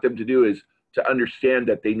I want them to do is to understand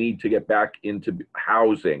that they need to get back into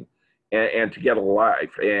housing and to get a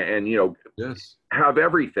life and you know, have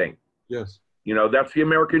everything. Yes. You know, that's the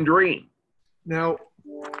American dream. Now,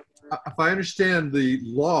 if I understand the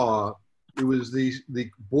law, it was the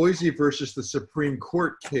Boise versus the Supreme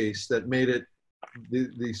Court case that made it,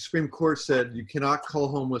 the Supreme Court said you cannot call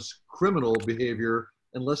homeless criminal behavior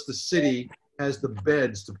unless the city has the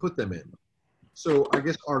beds to put them in. So I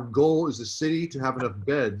guess our goal is the city to have enough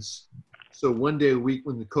beds so one day a week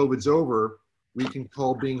when the COVID's over, we can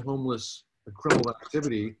call being homeless a criminal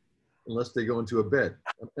activity unless they go into a bed.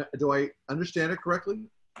 Do I understand it correctly?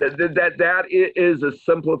 That is a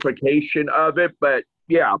simplification of it, but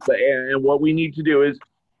yeah, and what we need to do is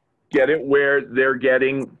get it where they're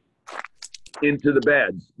getting into the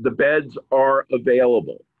beds. The beds are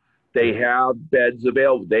available. They have beds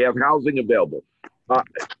available. They have housing available.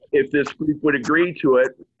 If this group would agree to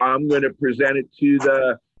it, I'm going to present it to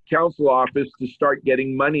the council office to start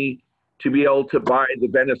getting money to be able to buy the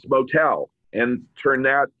Venice Motel and turn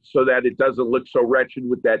that so that it doesn't look so wretched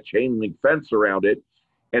with that chain link fence around it,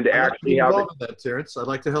 and to actually have it. That, Terrence. I'd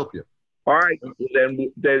like to help you. All right,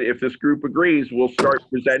 then if this group agrees, we'll start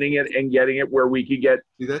presenting it and getting it where we could get.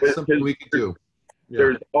 See, that's something we can do. Yeah.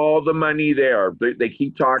 There's all the money there. They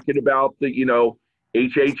keep talking about the, you know,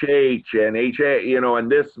 HHH and HA, you know,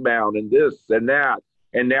 and this amount and this and that.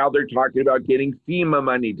 And now they're talking about getting FEMA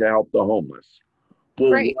money to help the homeless.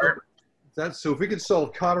 Well, right. So if we could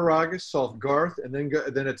solve Cattaraugus, solve Garth, and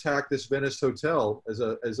then attack this Venice Hotel as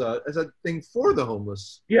a thing for the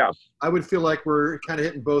homeless. Yes. I would feel like we're kind of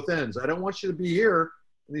hitting both ends. I don't want you to be here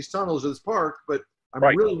in these tunnels of this park, but I'm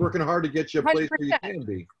really working hard to get you a place 100%. Where you can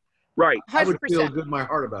be. Right. 100%. I would feel good in my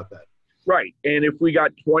heart about that. Right. And if we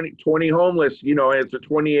got 20 homeless, you know, it's a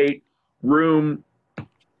 28 room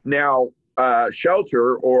now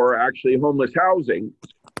shelter or actually homeless housing,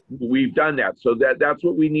 we've done that. So that's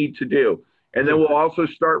what we need to do. And then we'll also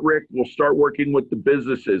start, Rick, we'll start working with the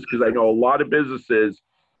businesses, because I know a lot of businesses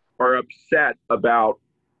are upset about,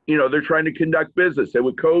 you know, they're trying to conduct business. And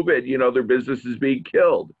with COVID, you know, their business is being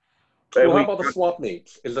killed. Well, how about the swap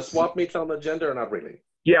meets? Is the swap meets on the agenda or not really?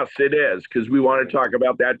 Yes, it is, because we want to talk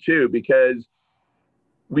about that too, because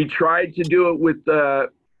we tried to do it with the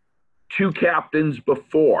 2 captains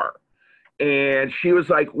before. And she was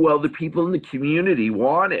like, well, the people in the community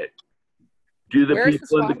want it. Do the Where's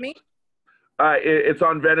people the in swap meet? It's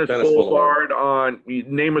on Venice Boulevard on,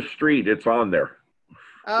 name a street, it's on there.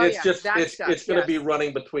 Oh, it's just, it's going to be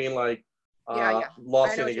running between like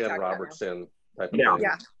Los Angeles and Robertson type of thing.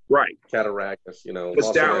 Yeah. Right. Cattaraugus, you know.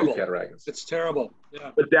 It's terrible. Cattaraugus. It's terrible.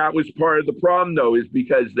 Yeah. But that was part of the problem, though, is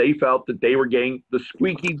because they felt that they were getting, the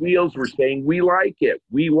squeaky wheels were saying, we like it,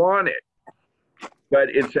 we want it. But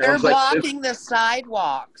it they're sounds like blocking the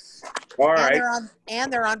sidewalks. All right.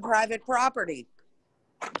 And they're on private property.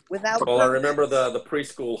 Without. Well, I remember the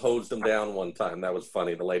preschool hosed them down one time. That was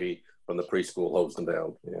funny. The lady from the preschool hosed them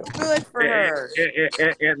down. Yeah. Good for her.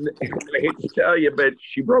 And I hate to tell you, but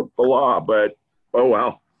she broke the law. But oh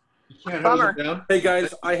well. You can't hose them down. Hey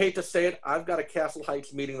guys, I hate to say it. I've got a Castle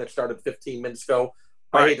Heights meeting that started 15 minutes ago.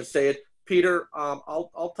 I hate to say it, Peter.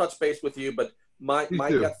 I'll touch base with you, but my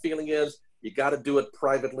gut feeling is, you got to do it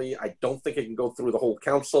privately. I don't think it can go through the whole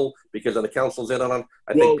council, because then the council's in on it.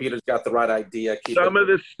 I think Peter's got the right idea. Some of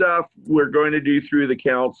this stuff we're going to do through the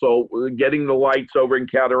council. Getting the lights over in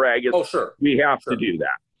Cattaraugus. Oh, sure. We have to do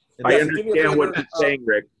that. I understand what you're saying,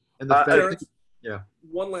 Rick.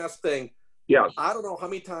 One last thing. Yes. I don't know how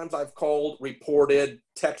many times I've called, reported,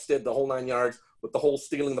 texted, the whole 9 yards with the whole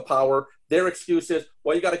stealing the power. Their excuse is,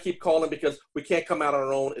 well, you got to keep calling because we can't come out on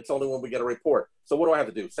our own. It's only when we get a report. So what do I have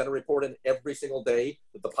to do? Send a report in every single day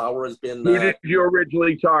that the power has been... Who did you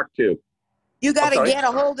originally talk to? You got to get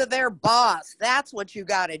a hold of their boss. That's what you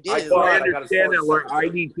got to do. I understand that. I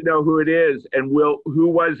need to know who it is. And who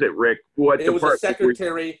was it, Rick? It was a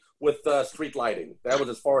secretary with street lighting. That was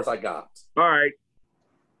as far as I got. All right.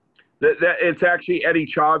 It's actually Eddie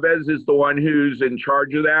Chavez is the one who's in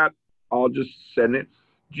charge of that. I'll just send it.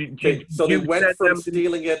 So they went from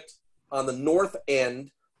stealing it on the north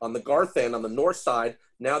end, on the Garth end, on the north side.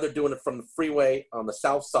 Now they're doing it from the freeway on the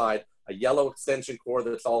south side, a yellow extension cord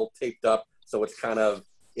that's all taped up. So it's kind of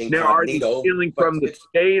incognito. Now, are they stealing from the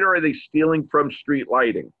state or are they stealing from street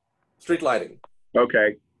lighting? Street lighting.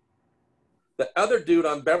 Okay. The other dude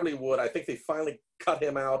on Beverlywood, I think they finally cut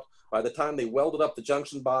him out by the time they welded up the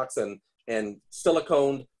junction box and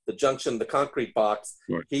siliconed the junction, the concrete box.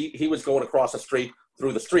 Right. He was going across the street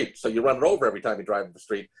through the street. So you run it over every time you drive the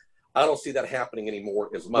street. I don't see that happening anymore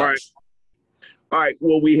as much. All right.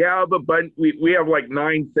 Well, we have a bunch. We have like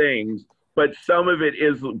 9 things, but some of it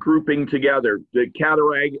is grouping together. The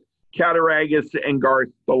Cattaraugus and Garth,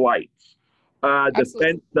 the lights.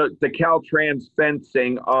 The Caltrans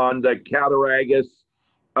fencing on the Cattaraugus.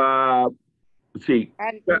 Let's see.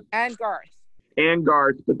 And Garth. And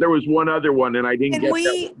Garth, but there was one other one, and I didn't get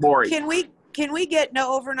that. Maury. Can we get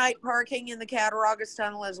no overnight parking in the Cattaraugus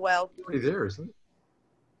Tunnel as well? Already there, isn't it?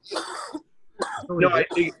 No,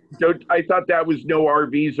 I thought that was no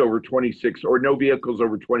RVs over 26 or no vehicles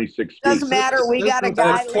over 26 feet. Doesn't matter. We got a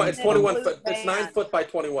guy. It's 21 foot. It's 9 foot by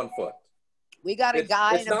 21 foot. We got a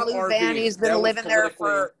guy in a blue van. He's been living there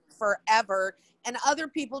for forever, and other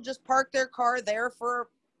people just park their car there for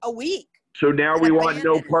a week. So now we want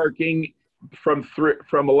no parking from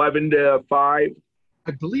 11 to 5.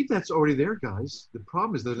 I believe that's already there, guys. The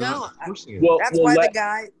problem is they're not enforcing it. Well, that's why the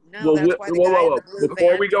guy. No, that's why the guy in the blue van.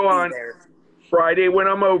 Before we go on, Friday when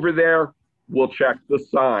I'm over there, we'll check the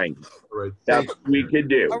sign. Right. That's what we can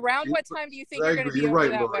do. Around what time do you think you're going to be over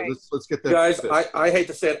that way? Let's get that. Guys, I hate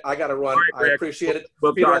to say it. I got to run. Right, I appreciate it.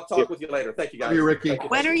 Peter, I'll talk with you later. Thank you, guys. Hey, Ricky.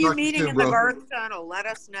 When are you meeting in the Garth Tunnel? Let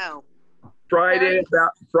us know. Friday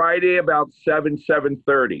about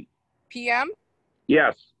 7:30 p.m.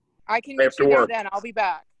 Yes. I can meet you there then. I'll be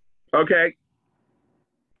back. Okay.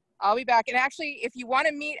 I'll be back. And actually, if you want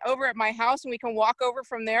to meet over at my house and we can walk over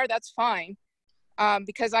from there, that's fine.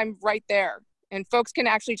 Because I'm right there. And folks can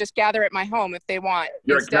actually just gather at my home if they want.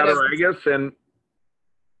 You're at Cattaraugus and...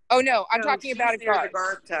 Oh, no. I'm talking about the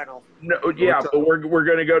Garth Tunnel. No, yeah, but we're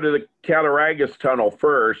going to go to the Cattaraugus Tunnel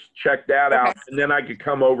first, check that out, and then I could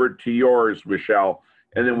come over to yours, Michelle,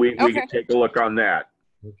 and then we can take a look on that.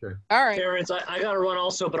 Okay. All right. Terrence, I got to run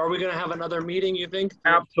also, but are we going to have another meeting, you think?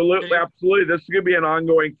 Absolutely. This is going to be an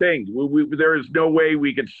ongoing thing. There is no way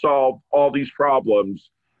we could solve all these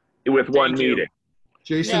problems with one meeting.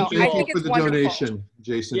 Jason, thank you for the donation.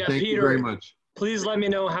 Jason, thank you very much. Please let me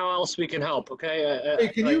know how else we can help, okay? Hey,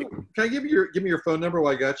 can I give me your phone number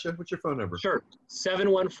while I got you? What's your phone number? Sure.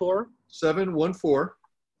 714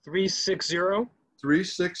 360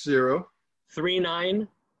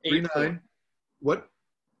 3984. What?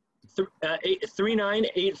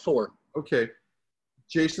 3984. Okay.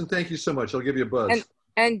 Jason, thank you so much. I'll give you a buzz.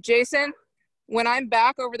 And Jason, when I'm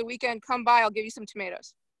back over the weekend, come by. I'll give you some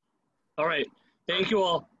tomatoes. All right. Thank you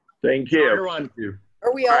all. Thank you. Thank you.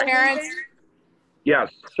 Are we all parents?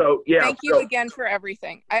 Yes. So, yeah. Thank you again for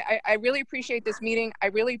everything. I really appreciate this meeting. I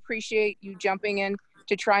really appreciate you jumping in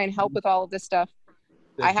to try and help with all of this stuff.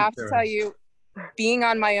 I have to tell you, being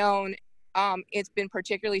on my own, it's been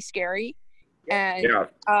particularly scary. And,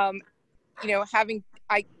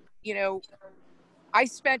 I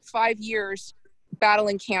spent 5 years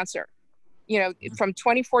battling cancer, from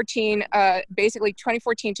 2014, basically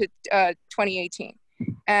 2014 to 2018.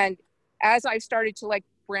 And as I started to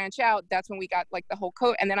branch out, that's when we got the whole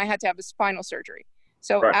coat. And then I had to have a spinal surgery.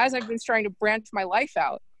 So as I've been trying to branch my life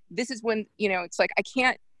out, this is when, it's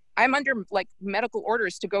I'm under medical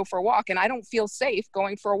orders to go for a walk and I don't feel safe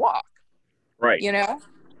going for a walk. Right.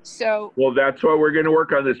 So. Well, that's why we're going to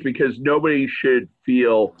work on this, because nobody should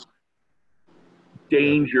feel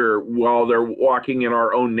danger while they're walking in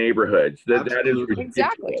our own neighborhoods. That is ridiculous.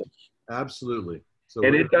 Exactly. Absolutely. So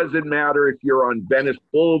and it doesn't matter if you're on Venice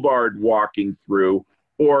Boulevard walking through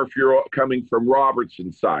or if you're coming from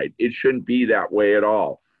Robertson side. It shouldn't be that way at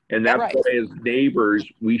all. And that's why as neighbors,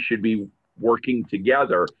 we should be working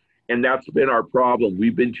together. And that's been our problem.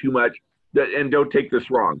 We've been too much, and don't take this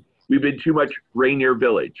wrong, we've been too much Rainier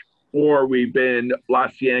Village, or we've been La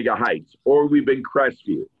Cienega Heights, or we've been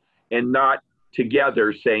Crestview, and not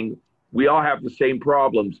together saying, we all have the same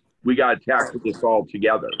problems. We got to tackle this all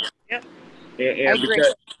together. Yep.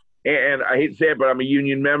 And I hate to say it, but I'm a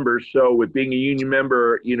union member. So with being a union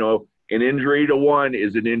member, an injury to one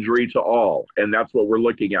is an injury to all. And that's what we're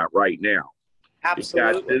looking at right now.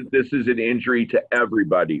 Absolutely. This is an injury to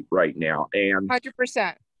everybody right now. And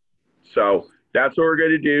 100%. So that's what we're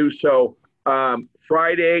going to do. So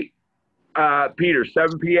Friday, Peter,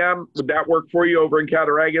 7 p.m. Would that work for you over in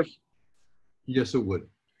Cattaraugus? Yes, it would.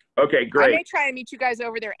 Okay, great. I may try and meet you guys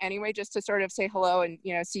over there anyway, just to sort of say hello and,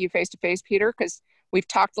 you know, see you face to face, Peter, because we've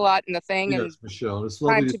talked a lot in the thing. Yes, and Michelle. It's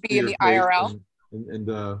lovely to be in the IRL.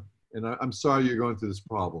 And I'm sorry you're going through this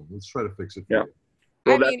problem. Let's try to fix it for you.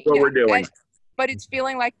 Well, that's what we're doing. But it's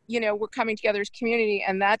feeling like, you know, we're coming together as community,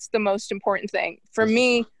 and that's the most important thing. For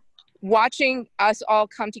me, watching us all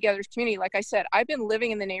come together as community, like I said, I've been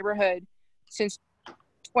living in the neighborhood since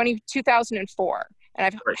 2004.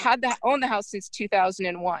 And I've owned the house since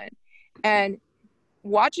 2001. And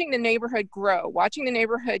watching the neighborhood grow, watching the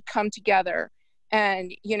neighborhood come together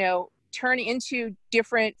and, you know, turn into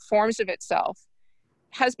different forms of itself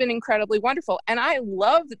has been incredibly wonderful. And I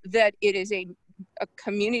love that it is a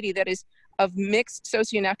community that is of mixed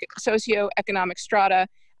socioeconomic strata.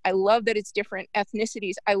 I love that it's different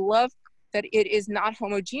ethnicities. I love that it is not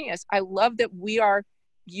homogeneous. I love that we are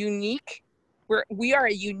unique. We are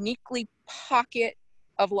a uniquely pocket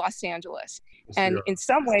of Los Angeles. Yes, and in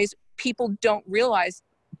some ways, people don't realize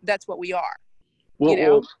that's what we are. Well, you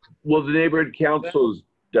know? well, the neighborhood councils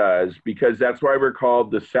does, because that's why we're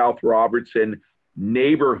called the South Robertson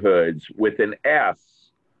Neighborhoods with an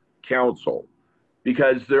S Council,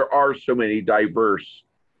 because there are so many diverse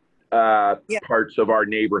parts of our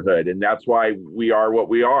neighborhood. And that's why we are what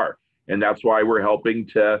we are. And that's why we're helping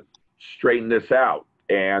to straighten this out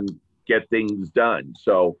and get things done.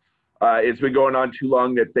 So it's been going on too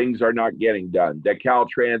long that things are not getting done. That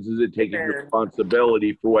Caltrans isn't taking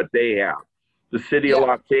responsibility for what they have. The city of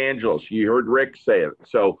Los Angeles, you heard Rick say it.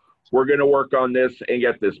 So we're going to work on this and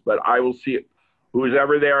get this. But I will see who's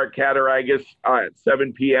ever there at Cattaraugus at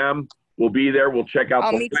 7 p.m. We'll be there. We'll check out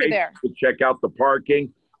I'll meet you there. We'll check out the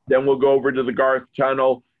parking. Then we'll go over to the Garth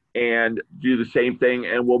Tunnel and do the same thing,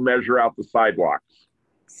 and we'll measure out the sidewalks.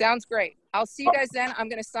 Sounds great. I'll see you guys then. I'm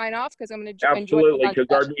going to sign off because I'm going to enjoy. Absolutely, because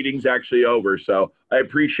our meeting's actually over. So I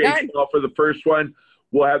appreciate you all for the first one.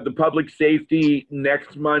 We'll have the public safety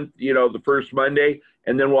next month, you know, the first Monday,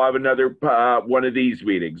 and then we'll have another one of these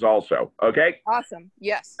meetings also. Okay? Awesome.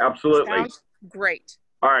 Yes. Absolutely. Sounds great.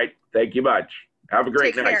 All right. Thank you much. Have a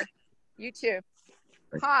great night. Take care. You too.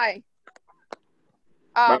 Hi.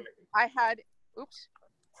 I had, oops.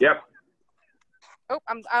 Yep. Oh,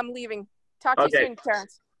 I'm leaving. Talk to you soon,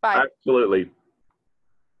 Terrence. Bye. Absolutely.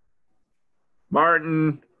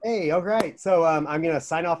 Martin. Hey, all right. So I'm going to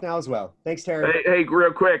sign off now as well. Thanks, Terrence. Hey,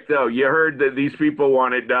 real quick, though. You heard that these people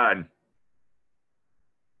want it done.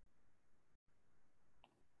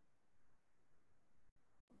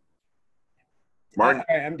 Martin?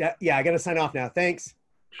 I got to sign off now. Thanks.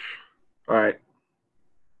 All right.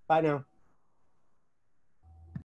 Bye now.